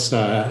 of course,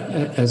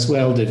 as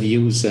well, the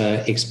views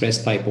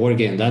expressed by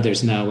Borge and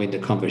others now in the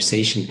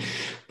conversation.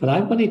 But I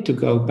wanted to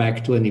go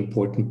back to an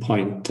important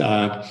point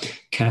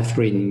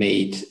Catherine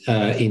made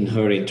in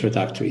her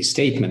introductory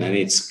statement, and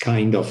it's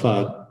kind of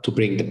to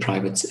bring the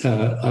private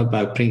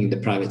about bringing the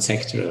private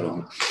sector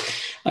along.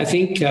 I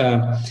think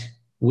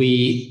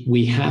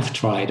we have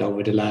tried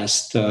over the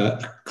last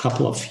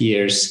couple of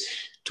years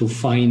to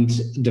find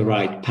the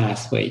right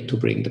pathway to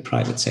bring the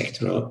private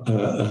sector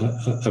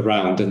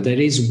around. And there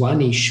is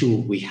one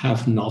issue we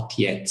have not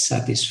yet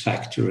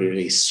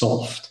satisfactorily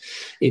solved.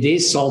 It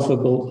is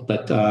solvable,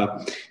 but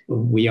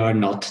we are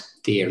not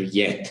there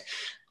yet.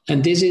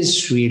 And this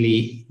is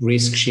really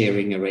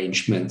risk-sharing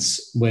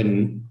arrangements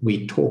when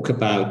we talk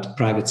about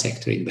private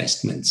sector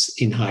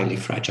investments in highly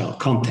fragile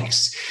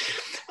contexts.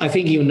 I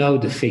think you know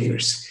the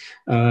figures.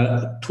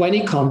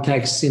 20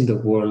 contexts in the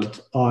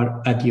world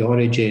are at the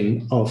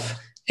origin of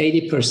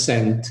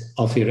 80%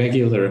 of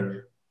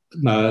irregular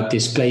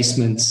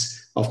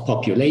displacements of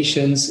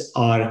populations,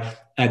 are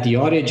at the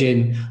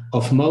origin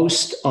of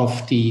most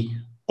of the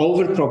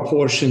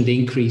overproportioned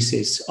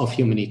increases of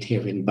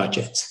humanitarian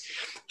budgets.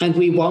 And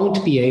we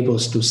won't be able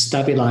to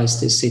stabilize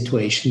this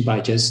situation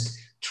by just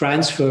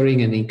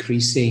transferring and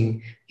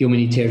increasing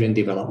humanitarian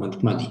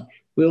development money.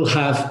 We'll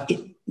have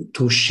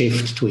to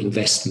shift to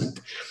investment.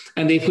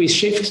 And if we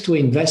shift to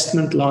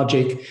investment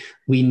logic,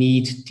 we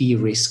need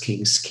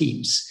de-risking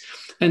schemes.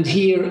 And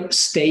here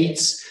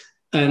states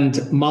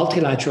and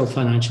multilateral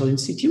financial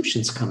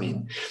institutions come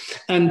in.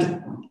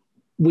 And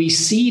we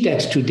see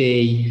that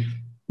today,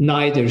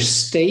 neither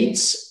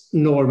states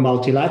nor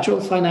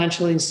multilateral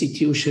financial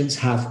institutions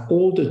have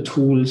all the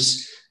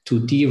tools to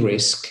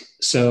de-risk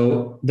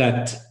so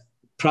that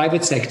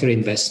private sector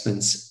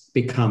investments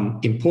become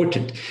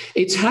important.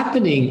 It's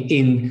happening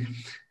in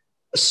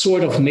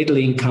sort of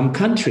middle-income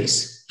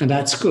countries, and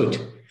that's good.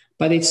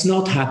 But it's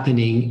not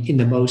happening in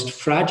the most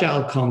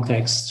fragile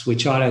contexts,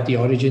 which are at the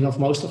origin of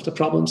most of the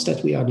problems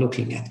that we are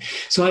looking at.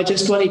 So I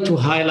just wanted to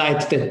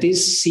highlight that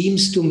this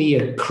seems to me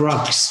a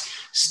crux,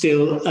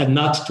 still a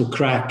nut to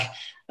crack,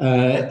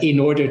 in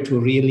order to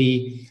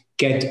really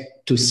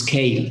get to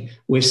scale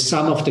with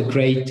some of the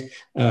great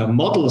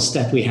models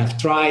that we have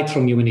tried,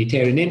 from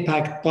humanitarian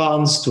impact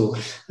bonds to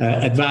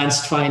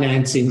advanced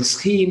financing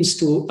schemes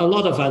to a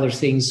lot of other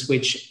things,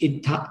 which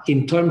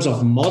in terms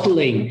of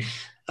modeling,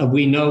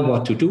 we know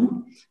what to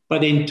do,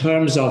 but in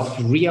terms of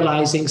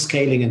realizing,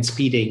 scaling, and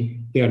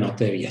speeding, we are not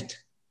there yet.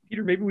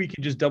 Peter, maybe we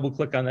can just double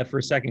click on that for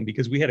a second,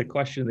 because we had a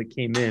question that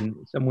came in,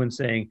 someone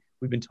saying,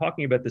 we've been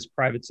talking about this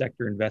private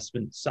sector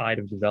investment side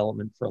of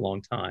development for a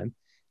long time.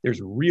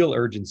 There's real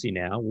urgency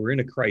now. We're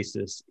in a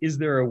crisis. Is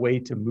there a way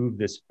to move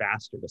this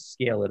faster, to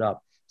scale it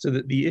up? So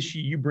that the issue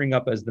you bring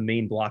up as the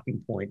main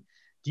blocking point,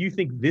 do you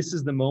think this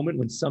is the moment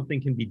when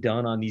something can be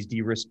done on these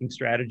de-risking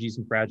strategies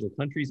in fragile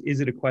countries? Is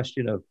it a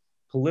question of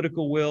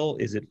political will?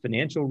 Is it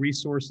financial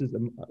resources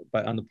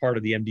on the part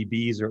of the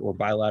MDBs or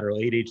bilateral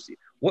aid agency?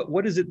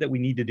 What is it that we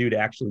need to do to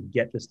actually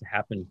get this to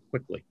happen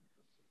quickly?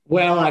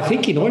 Well, I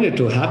think in order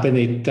to happen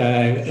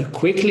it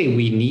quickly,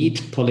 we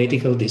need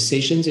political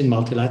decisions in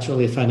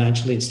multilateral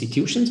financial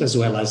institutions as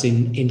well as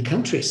in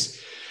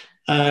countries.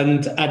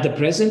 And at the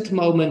present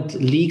moment,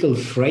 legal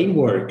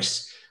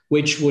frameworks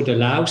which would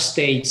allow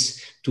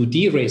states to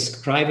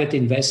de-risk private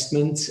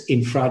investments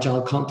in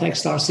fragile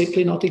contexts are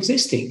simply not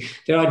existing.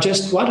 There are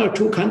just one or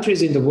two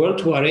countries in the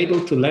world who are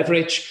able to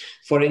leverage,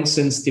 for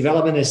instance,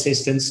 development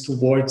assistance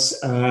towards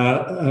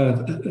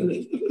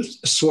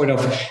sort of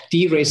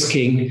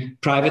de-risking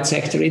private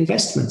sector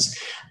investments.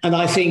 And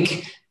I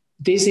think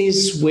this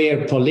is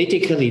where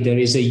politically there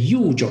is a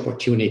huge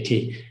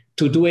opportunity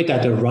to do it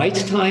at the right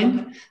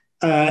time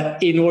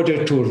in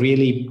order to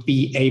really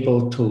be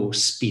able to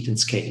speed and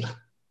scale.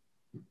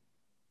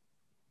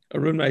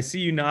 Arun, I see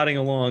you nodding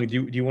along.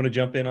 Do you want to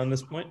jump in on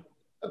this point?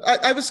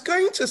 I was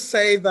going to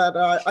say that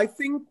I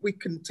think we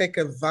can take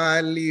a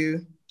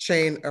value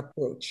chain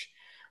approach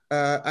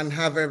and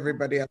have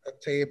everybody at the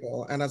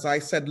table. And as I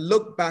said,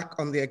 look back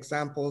on the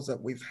examples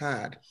that we've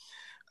had.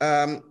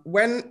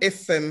 When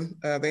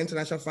IFIM, the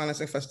International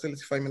Financing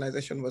Facility for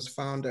Immunization, was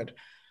founded,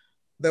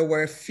 there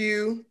were a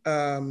few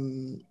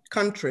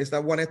countries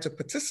that wanted to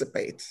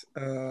participate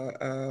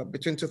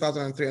between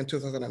 2003 and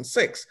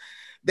 2006.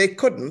 They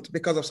couldn't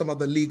because of some of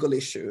the legal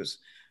issues.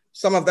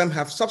 Some of them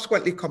have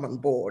subsequently come on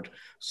board.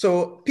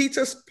 So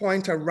Peter's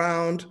point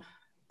around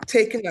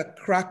taking a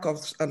crack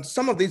on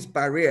some of these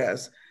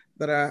barriers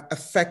that are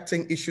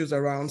affecting issues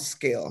around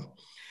scale.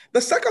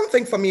 The second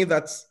thing for me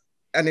that's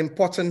an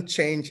important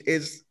change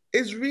is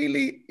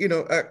really,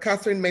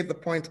 Catherine made the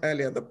point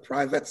earlier, the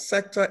private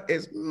sector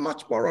is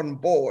much more on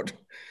board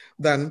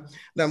than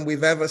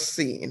we've ever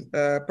seen.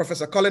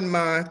 Professor Colin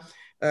Maher,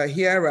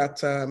 here at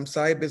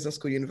Saïd Business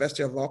School,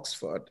 University of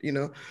Oxford,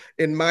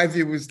 in my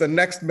view, is the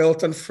next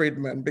Milton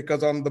Friedman,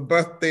 because on the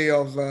birthday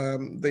of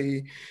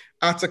the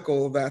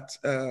article that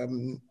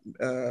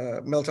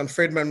Milton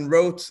Friedman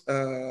wrote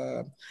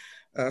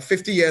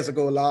 50 years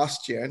ago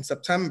last year in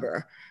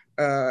September,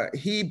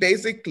 he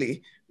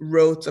basically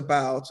wrote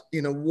about,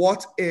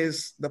 what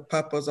is the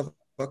purpose of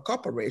a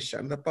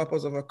corporation? The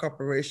purpose of a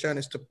corporation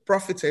is to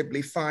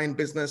profitably find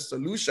business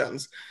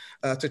solutions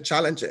to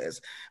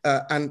challenges.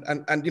 And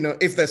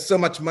if there's so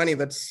much money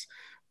that's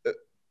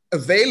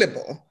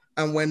available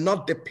and we're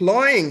not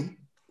deploying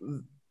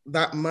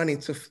that money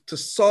to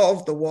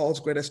solve the world's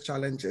greatest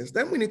challenges,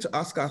 then we need to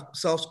ask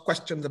ourselves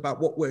questions about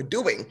what we're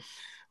doing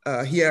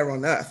here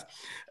on Earth.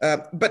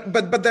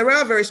 But there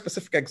are very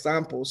specific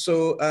examples.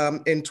 So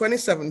in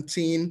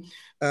 2017,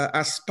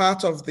 as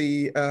part of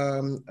the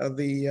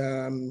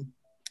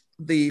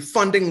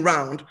funding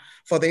round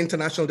for the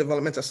International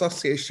Development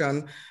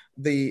Association,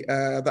 the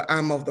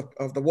arm of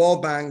the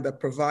World Bank that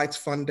provides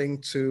funding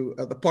to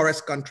the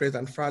poorest countries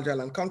and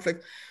fragile and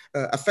conflict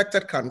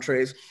affected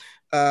countries,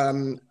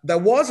 there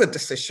was a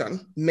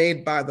decision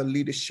made by the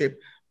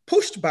leadership,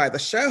 pushed by the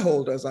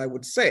shareholders, I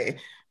would say,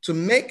 to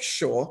make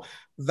sure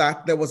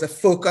that there was a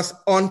focus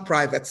on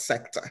private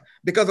sector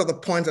because of the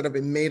points that have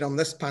been made on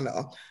this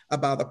panel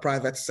about the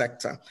private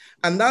sector.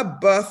 And that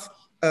birthed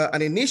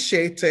an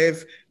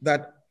initiative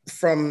that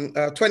from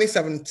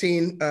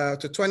 2017 to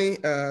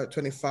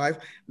 2025,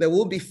 there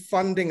will be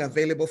funding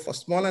available for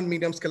small and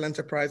medium scale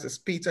enterprises.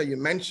 Peter, you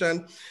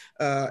mentioned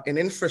in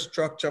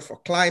infrastructure for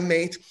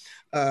climate,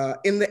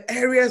 in the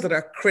areas that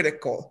are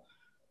critical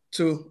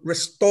to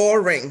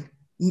restoring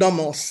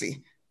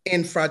normalcy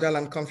in fragile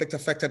and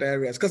conflict-affected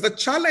areas. Because the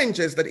challenge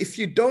is that if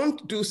you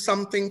don't do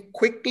something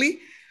quickly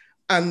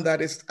and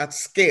that is at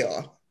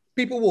scale,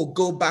 people will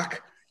go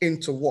back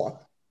into war.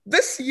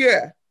 This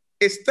year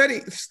is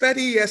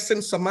 30 years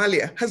since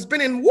Somalia has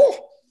been in war.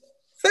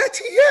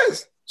 30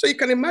 years. So you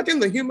can imagine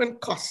the human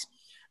cost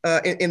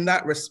in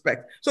that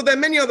respect. So there are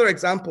many other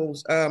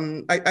examples.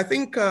 I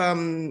think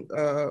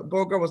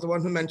Borger was the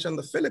one who mentioned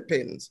the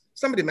Philippines.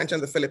 Somebody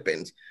mentioned the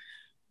Philippines.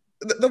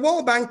 The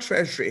World Bank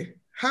Treasury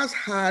has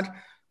had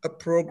a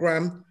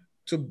program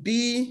to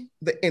be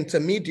the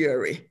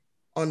intermediary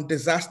on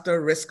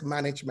disaster risk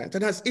management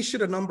and has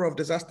issued a number of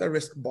disaster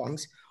risk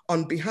bonds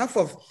on behalf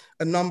of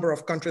a number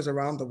of countries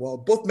around the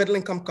world, both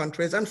middle-income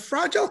countries and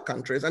fragile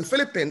countries, and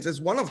Philippines is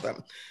one of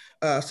them.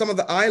 Some of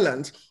the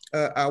islands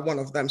are one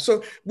of them.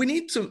 So we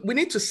need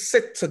to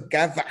sit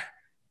together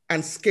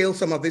and scale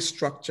some of these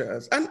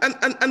structures.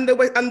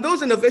 And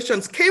those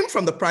innovations came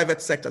from the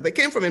private sector. They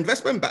came from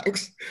investment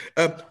banks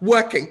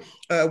working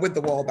with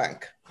the World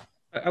Bank.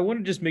 I want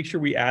to just make sure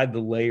we add the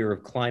layer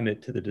of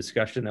climate to the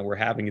discussion that we're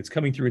having. It's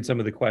coming through in some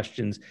of the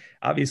questions.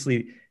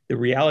 Obviously, the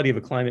reality of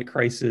a climate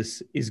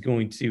crisis is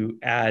going to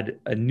add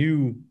a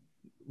new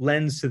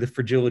lens to the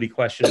fragility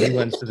question, a new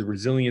lens to the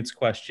resilience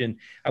question.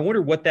 I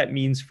wonder what that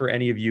means for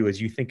any of you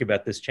as you think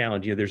about this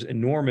challenge. You know, there's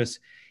enormous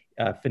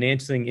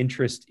financing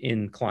interest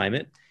in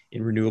climate,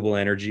 in renewable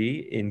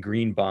energy, in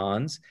green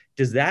bonds.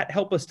 Does that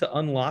help us to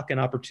unlock an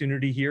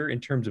opportunity here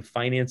in terms of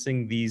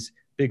financing these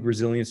big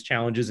resilience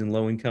challenges in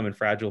low-income and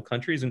fragile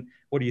countries? And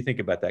what do you think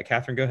about that?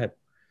 Catherine, go ahead.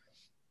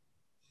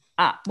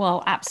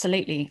 Well,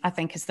 absolutely, I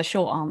think is the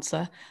short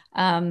answer.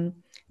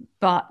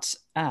 But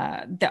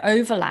the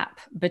overlap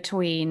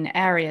between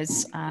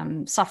areas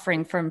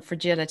suffering from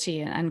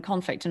fragility and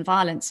conflict and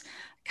violence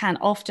can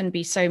often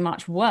be so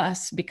much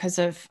worse because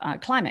of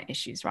climate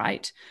issues,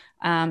 right?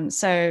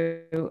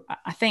 So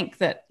I think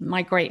that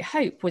my great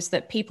hope was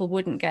that people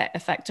wouldn't get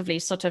effectively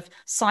sort of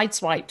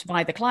sideswiped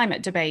by the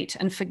climate debate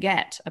and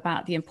forget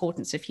about the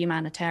importance of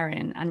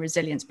humanitarian and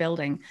resilience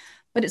building.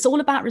 But it's all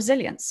about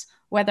resilience,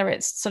 whether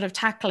it's sort of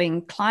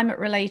tackling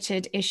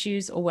climate-related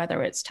issues or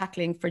whether it's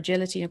tackling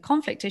fragility and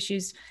conflict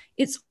issues,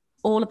 it's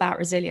all about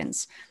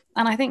resilience.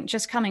 And I think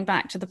just coming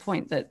back to the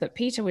point that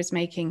Peter was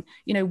making,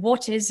 you know,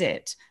 what is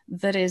it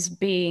that is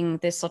being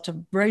this sort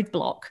of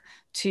roadblock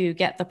to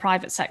get the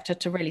private sector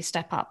to really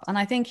step up? And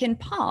I think in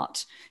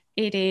part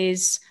it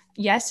is,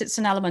 yes, it's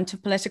an element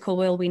of political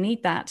will. We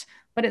need that.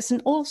 But it's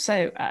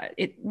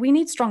we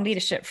need strong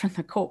leadership from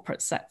the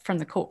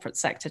corporate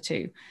sector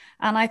too.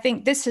 And I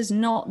think this has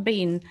not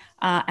been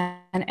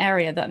an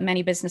area that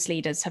many business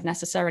leaders have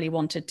necessarily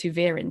wanted to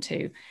veer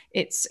into.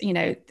 It's, you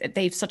know,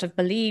 they've sort of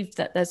believed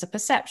that there's a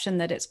perception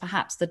that it's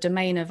perhaps the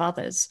domain of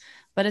others.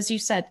 But as you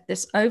said,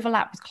 this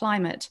overlap with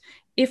climate,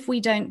 if we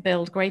don't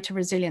build greater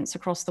resilience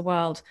across the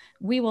world,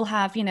 we will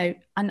have, you know,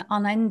 an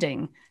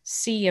unending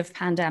sea of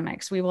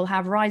pandemics. We will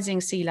have rising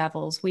sea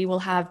levels. We will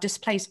have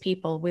displaced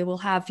people. We will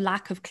have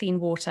lack of clean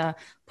water,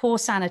 poor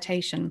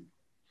sanitation.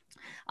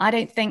 I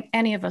don't think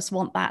any of us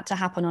want that to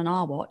happen on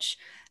our watch.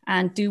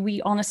 And do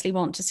we honestly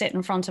want to sit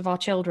in front of our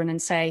children and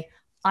say,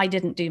 I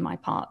didn't do my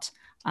part?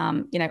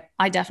 You know,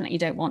 I definitely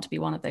don't want to be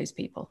one of those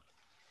people.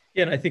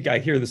 Yeah, and I think I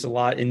hear this a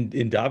lot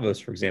in Davos,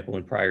 for example,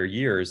 in prior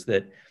years,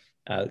 that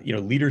you know,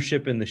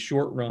 leadership in the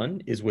short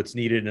run is what's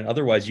needed, and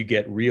otherwise you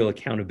get real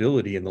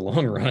accountability in the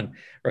long run,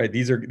 right?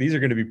 These are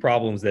going to be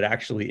problems that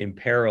actually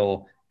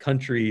imperil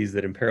countries,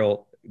 that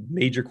imperil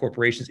major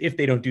corporations if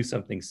they don't do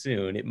something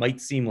soon. It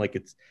might seem like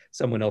it's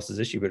someone else's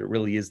issue, but it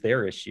really is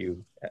their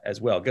issue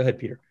as well. Go ahead,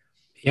 Peter.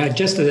 Yeah,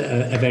 just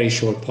a very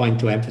short point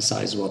to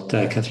emphasize what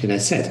Catherine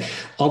has said.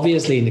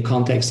 Obviously, in the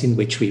context in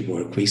which we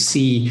work, we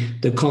see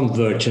the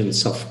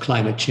convergence of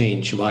climate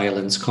change,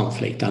 violence,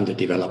 conflict,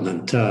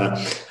 underdevelopment,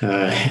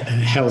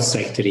 health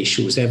sector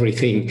issues,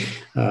 everything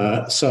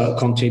so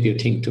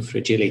contributing to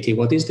fragility.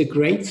 What is the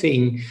great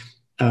thing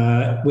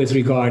with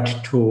regard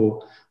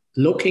to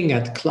looking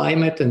at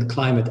climate and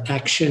climate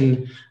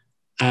action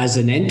as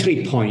an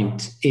entry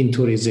point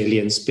into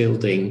resilience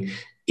building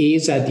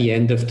is, at the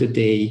end of the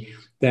day,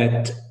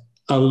 that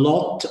a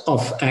lot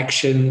of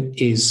action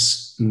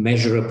is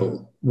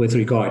measurable with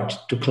regard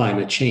to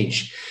climate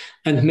change.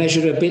 And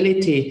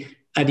measurability,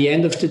 at the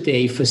end of the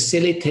day,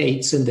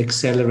 facilitates and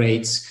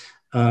accelerates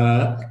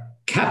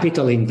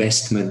capital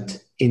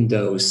investment in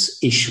those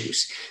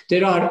issues.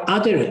 There are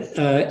other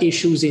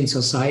issues in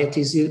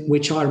societies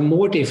which are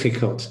more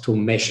difficult to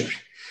measure,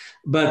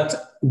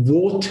 but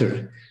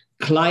water,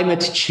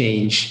 climate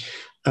change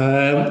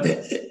are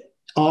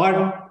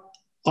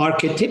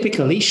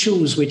archetypical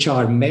issues which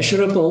are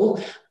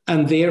measurable,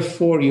 and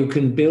therefore you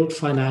can build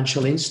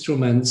financial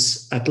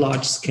instruments at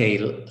large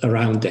scale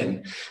around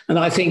them. And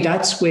I think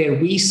that's where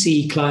we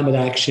see climate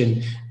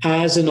action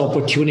as an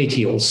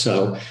opportunity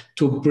also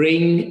to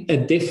bring a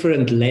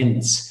different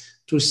lens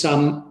to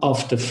some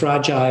of the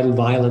fragile,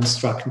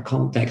 violence-stricken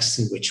contexts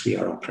in which we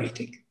are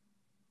operating.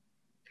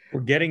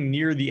 we're getting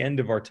near the end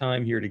of our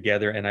time here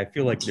together, and I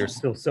feel like there's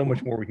still so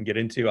much more we can get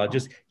into. I'll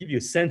just give you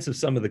a sense of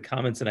some of the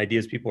comments and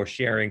ideas people are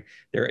sharing.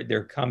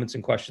 Their comments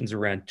and questions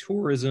around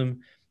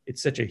tourism.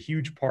 It's such a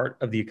huge part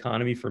of the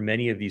economy for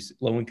many of these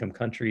low-income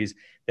countries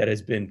that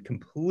has been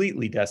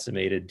completely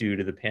decimated due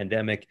to the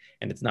pandemic,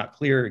 and it's not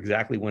clear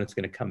exactly when it's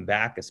going to come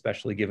back,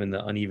 especially given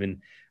the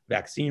uneven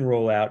vaccine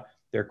rollout.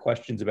 There are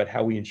questions about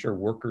how we ensure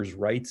workers'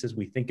 rights as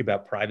we think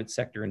about private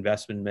sector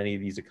investment in many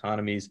of these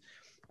economies.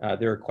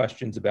 There are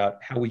questions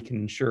about how we can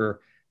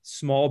ensure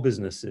small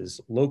businesses,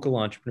 local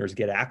entrepreneurs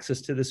get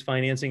access to this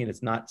financing and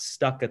it's not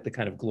stuck at the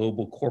kind of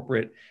global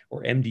corporate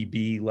or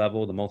MDB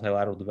level, the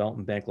multilateral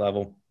development bank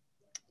level.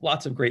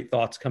 Lots of great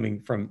thoughts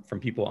coming from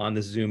people on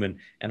this Zoom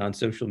and on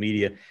social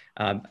media.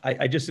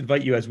 I just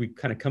invite you, as we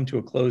kind of come to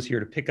a close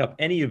here, to pick up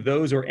any of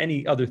those or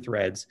any other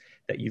threads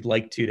that you'd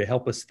like to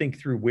help us think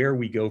through where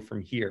we go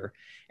from here.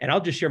 And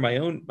I'll just share my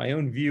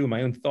own view,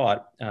 my own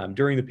thought.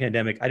 During the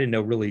pandemic, I didn't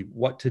know really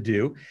what to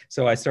do.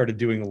 So I started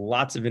doing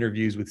lots of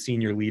interviews with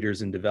senior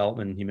leaders in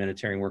development and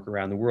humanitarian work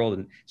around the world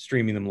and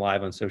streaming them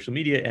live on social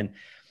media. And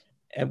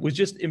was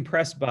just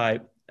impressed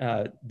by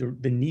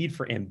the need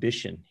for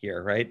ambition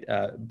here, right?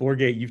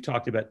 Borge, you've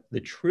talked about the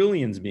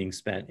trillions being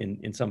spent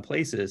in some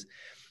places.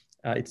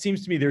 It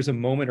seems to me there's a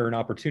moment or an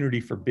opportunity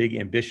for big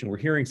ambition. We're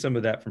hearing some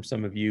of that from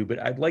some of you, but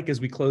I'd like, as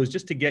we close,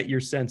 just to get your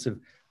sense of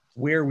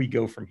where we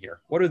go from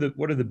here. What are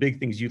the big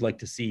things you'd like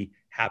to see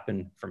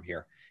happen from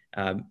here?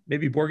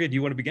 Maybe Borge, do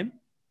you want to begin?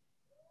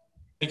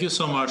 Thank you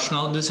so much.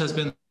 Now, this has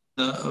been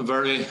a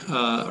very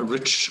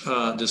rich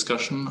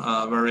discussion,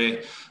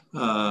 very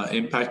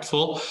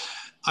impactful.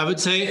 I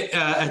would say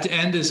at the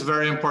end, it's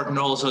very important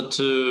also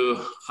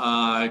to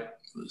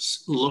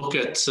look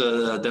at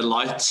the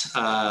light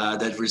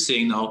that we're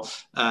seeing now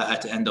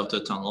at the end of the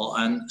tunnel.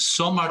 And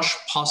so much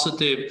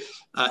positive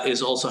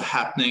is also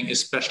happening,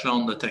 especially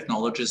on the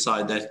technology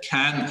side, that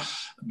can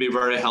be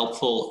very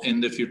helpful in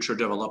the future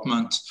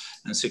development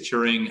and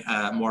securing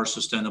a more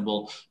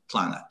sustainable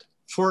planet.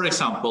 For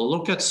example,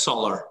 look at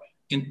solar.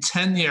 In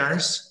 10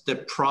 years, the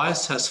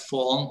price has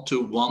fallen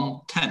to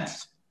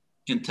 1/10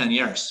 in 10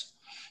 years.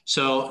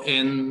 So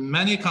in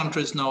many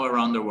countries now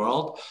around the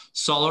world,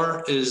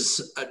 solar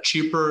is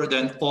cheaper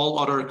than all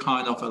other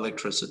kind of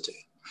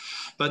electricity.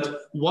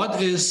 But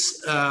what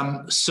is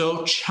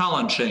so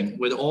challenging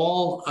with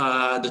all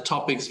the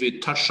topics we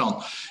touched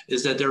on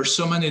is that there are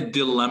so many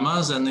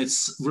dilemmas, and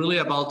it's really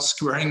about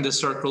squaring the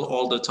circle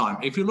all the time.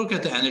 If you look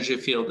at the energy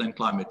field and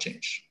climate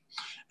change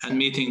and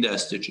meeting the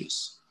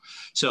SDGs.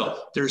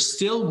 So there's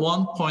still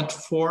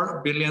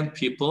 1.4 billion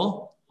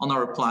people on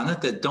our planet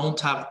that don't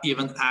have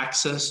even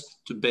access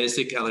to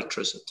basic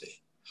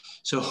electricity.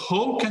 So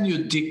how can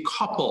you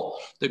decouple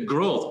the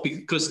growth?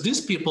 Because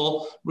these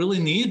people really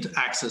need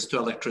access to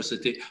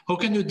electricity. How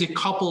can you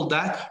decouple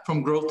that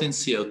from growth in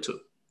CO2?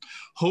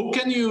 How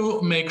can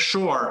you make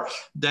sure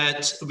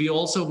that we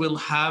also will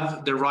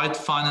have the right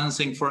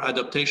financing for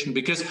adaptation?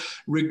 Because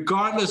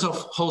regardless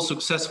of how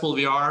successful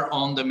we are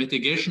on the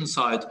mitigation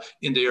side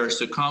in the years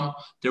to come,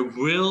 there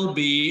will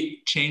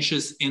be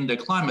changes in the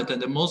climate,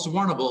 and the most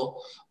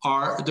vulnerable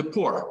are the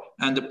poor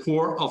and the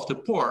poor of the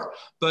poor.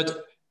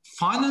 But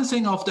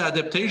financing of the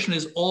adaptation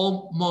is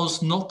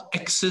almost not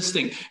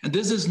existing. And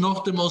this is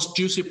not the most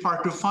juicy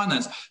part to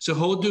finance. So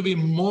how do we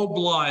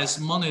mobilize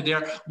money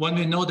there when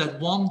we know that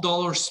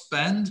 $1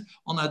 spent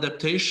on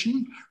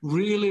adaptation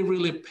really,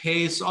 really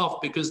pays off,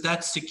 because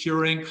that's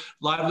securing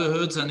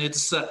livelihoods, and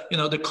it's,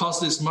 the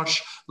cost is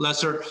much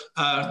lesser,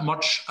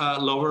 much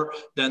lower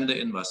than the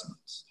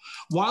investments.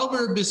 While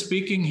we're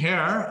speaking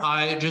here,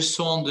 I just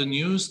saw on the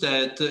news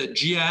that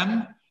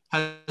GM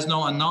has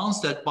now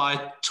announced that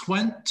by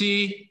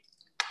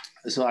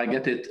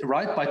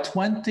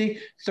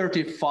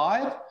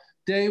 2035,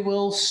 they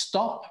will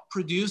stop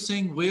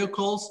producing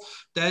vehicles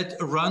that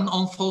run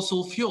on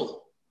fossil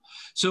fuel.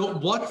 So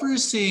what we're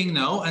seeing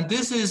now, and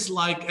this is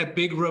like a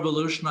big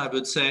revolution, I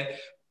would say,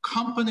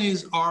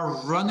 companies are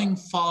running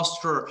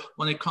faster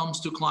when it comes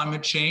to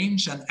climate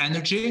change and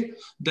energy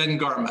than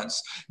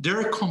governments.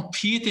 They're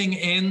competing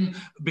in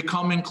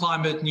becoming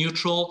climate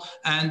neutral,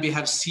 and we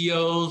have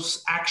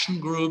CEOs, action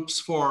groups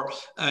for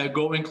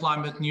going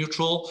climate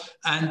neutral.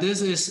 And this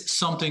is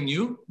something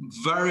new,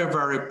 very,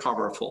 very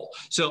powerful.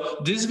 So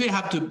this we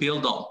have to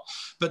build on.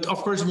 But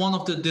of course, one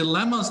of the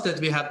dilemmas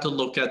that we have to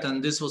look at,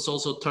 and this was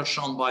also touched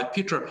on by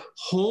Peter,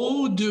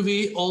 how do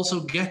we also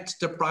get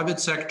the private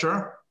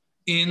sector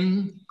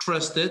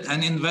interested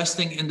and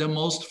investing in the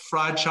most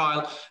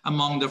fragile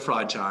among the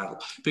fragile?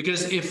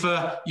 Because if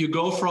you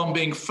go from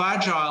being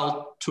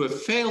fragile to a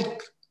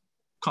failed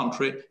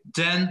country,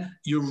 then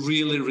you're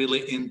really,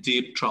 really in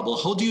deep trouble.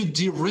 How do you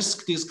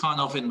de-risk these kind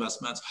of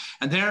investments?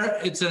 And there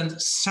it's a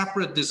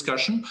separate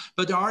discussion,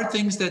 but there are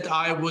things that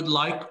I would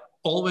like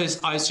always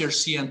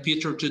ICRC and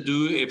Peter to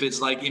do. If it's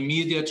like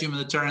immediate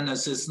humanitarian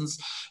assistance,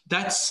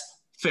 that's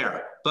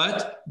fair.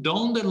 But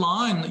down the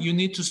line, you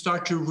need to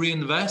start to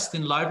reinvest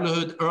in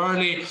livelihood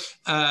early,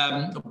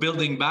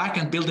 building back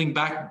and building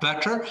back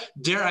better.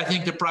 There, I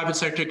think the private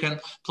sector can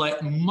play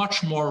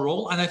much more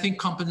role, and I think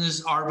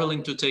companies are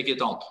willing to take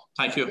it on.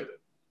 Thank you.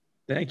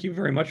 Thank you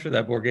very much for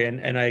that, Borge.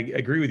 And I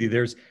agree with you.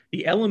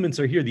 The elements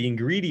are here, the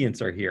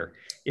ingredients are here.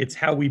 It's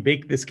how we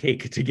bake this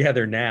cake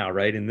together now,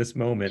 right? In this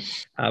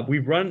moment,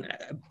 we've run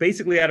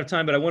basically out of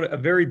time, but I want a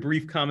very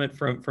brief comment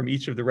from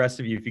each of the rest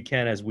of you, if you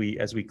can, as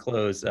we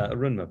close.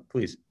 Arunma,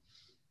 please.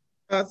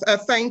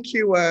 Thank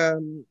you,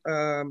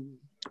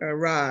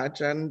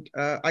 Raj, and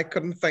I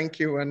couldn't thank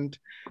you and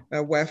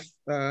Wef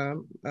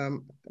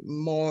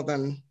more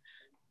than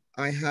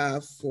I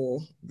have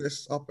for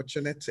this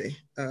opportunity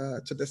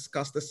to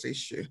discuss this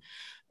issue.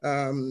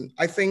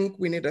 I think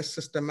we need a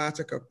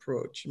systematic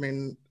approach. I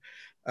mean,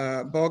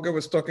 Borge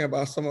was talking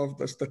about some of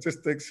the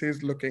statistics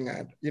he's looking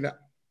at. You know,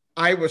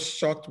 I was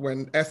shocked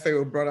when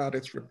FAO brought out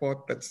its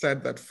report that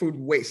said that food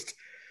waste,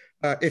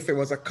 if it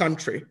was a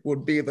country,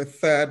 would be the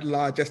third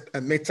largest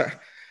emitter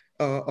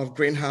of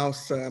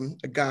greenhouse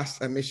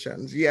gas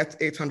emissions. Yet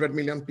 800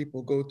 million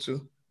people go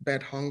to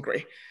bed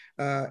hungry.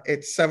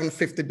 It's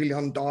 $750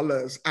 billion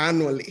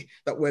annually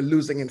that we're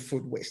losing in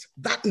food waste.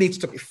 That needs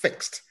to be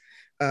fixed.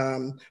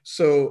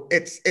 So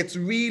it's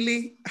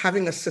really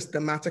having a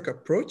systematic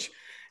approach.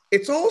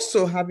 It's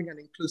also having an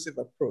inclusive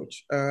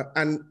approach.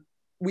 And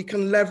we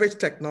can leverage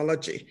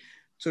technology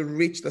to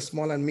reach the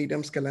small and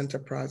medium scale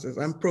enterprises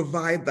and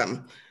provide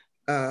them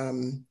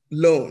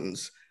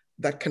loans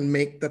that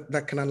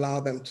can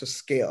allow them to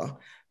scale.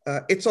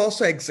 It's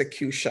also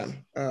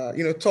execution.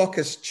 Talk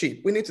is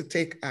cheap. We need to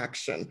take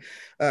action.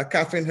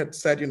 Catherine had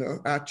said,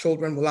 our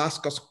children will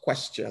ask us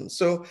questions.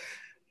 So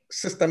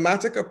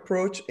systematic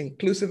approach,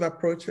 inclusive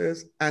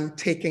approaches, and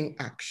taking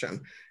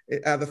action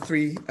are the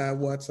three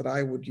words that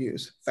I would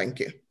use. Thank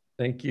you.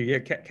 Thank you. Yeah,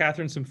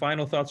 Catherine, some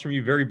final thoughts from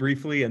you very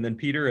briefly, and then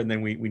Peter, and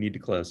then we need to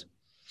close.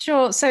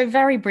 Sure. So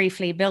very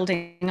briefly,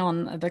 building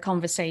on the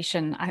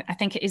conversation, I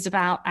think it is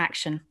about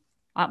action.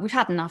 We've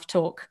had enough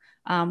talk.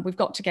 We've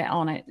got to get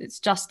on it. It's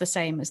just the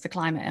same as the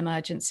climate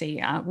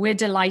emergency. We're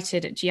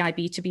delighted at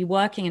GIB to be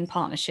working in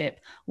partnership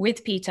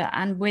with Peter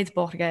and with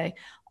Borge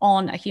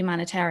on a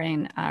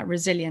humanitarian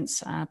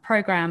resilience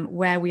program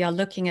where we are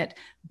looking at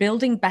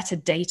building better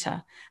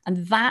data.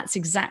 And that's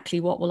exactly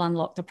what will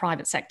unlock the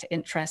private sector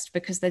interest,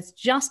 because there's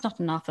just not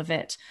enough of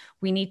it.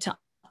 We need to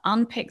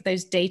unpick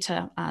those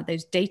data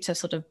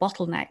sort of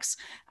bottlenecks,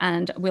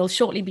 and we'll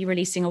shortly be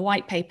releasing a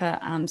white paper,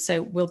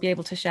 so we'll be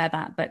able to share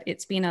that. But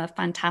it's been a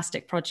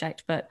fantastic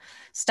project, but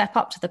step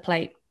up to the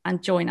plate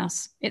and join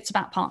us. It's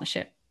about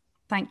partnership.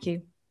 Thank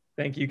you.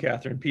 Thank you,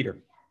 Catherine. Peter.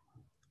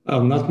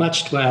 Not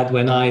much to add.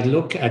 When I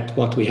look at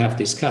what we have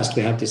discussed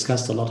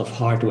a lot of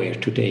hardware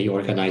today: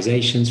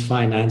 organizations,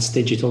 finance,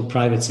 digital,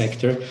 private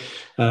sector.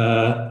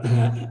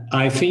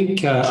 I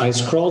think I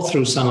scrolled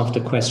through some of the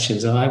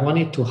questions, and I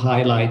wanted to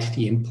highlight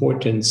the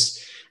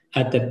importance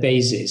at the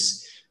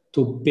basis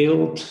to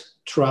build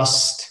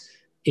trust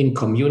in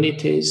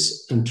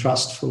communities and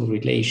trustful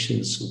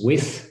relations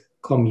with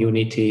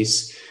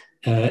communities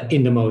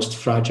in the most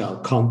fragile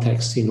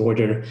context, in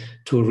order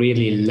to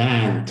really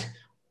land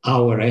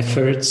our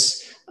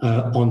efforts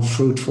on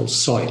fruitful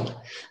soil.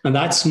 And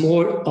that's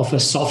more of a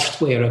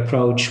software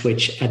approach,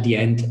 which at the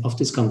end of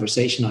this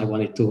conversation I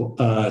wanted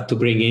to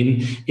bring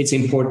in. It's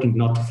important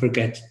not to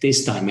forget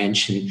this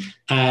dimension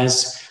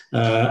as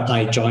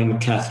I join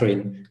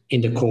Catherine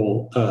in the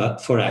call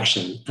for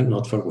action and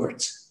not for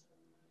words.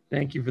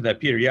 Thank you for that,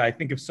 Peter. Yeah, I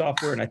think of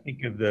software and I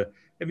think of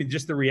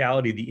just the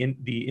reality,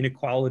 the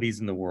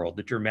inequalities in the world,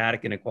 the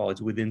dramatic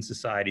inequalities within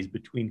societies,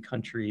 between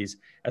countries,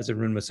 as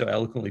Arunma so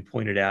eloquently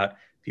pointed out.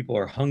 People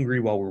are hungry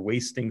while we're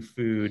wasting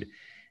food.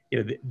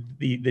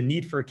 The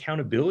need for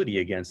accountability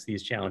against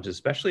these challenges,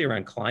 especially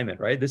around climate,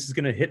 right? This is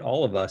going to hit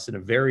all of us in a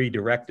very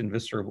direct and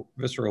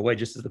visceral way,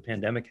 just as the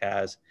pandemic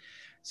has.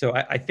 So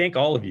I thank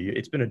all of you.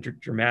 It's been a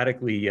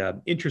dramatically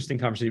interesting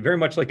conversation, very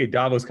much like a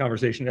Davos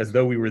conversation, as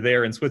though we were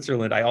there in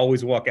Switzerland. I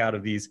always walk out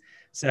of these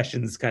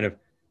sessions kind of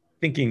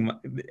thinking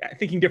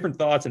different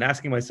thoughts and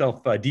asking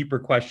myself deeper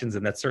questions,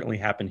 and that certainly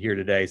happened here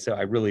today. So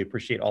I really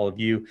appreciate all of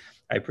you.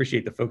 I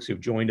appreciate the folks who've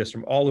joined us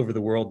from all over the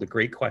world, the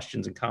great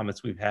questions and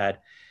comments we've had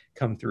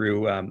come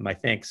through. My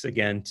thanks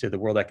again to the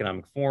World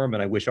Economic Forum,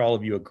 and I wish all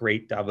of you a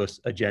great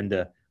Davos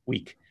Agenda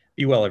week.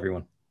 Be well,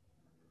 everyone.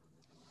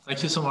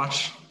 Thank you so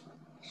much.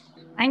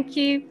 Thank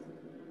you.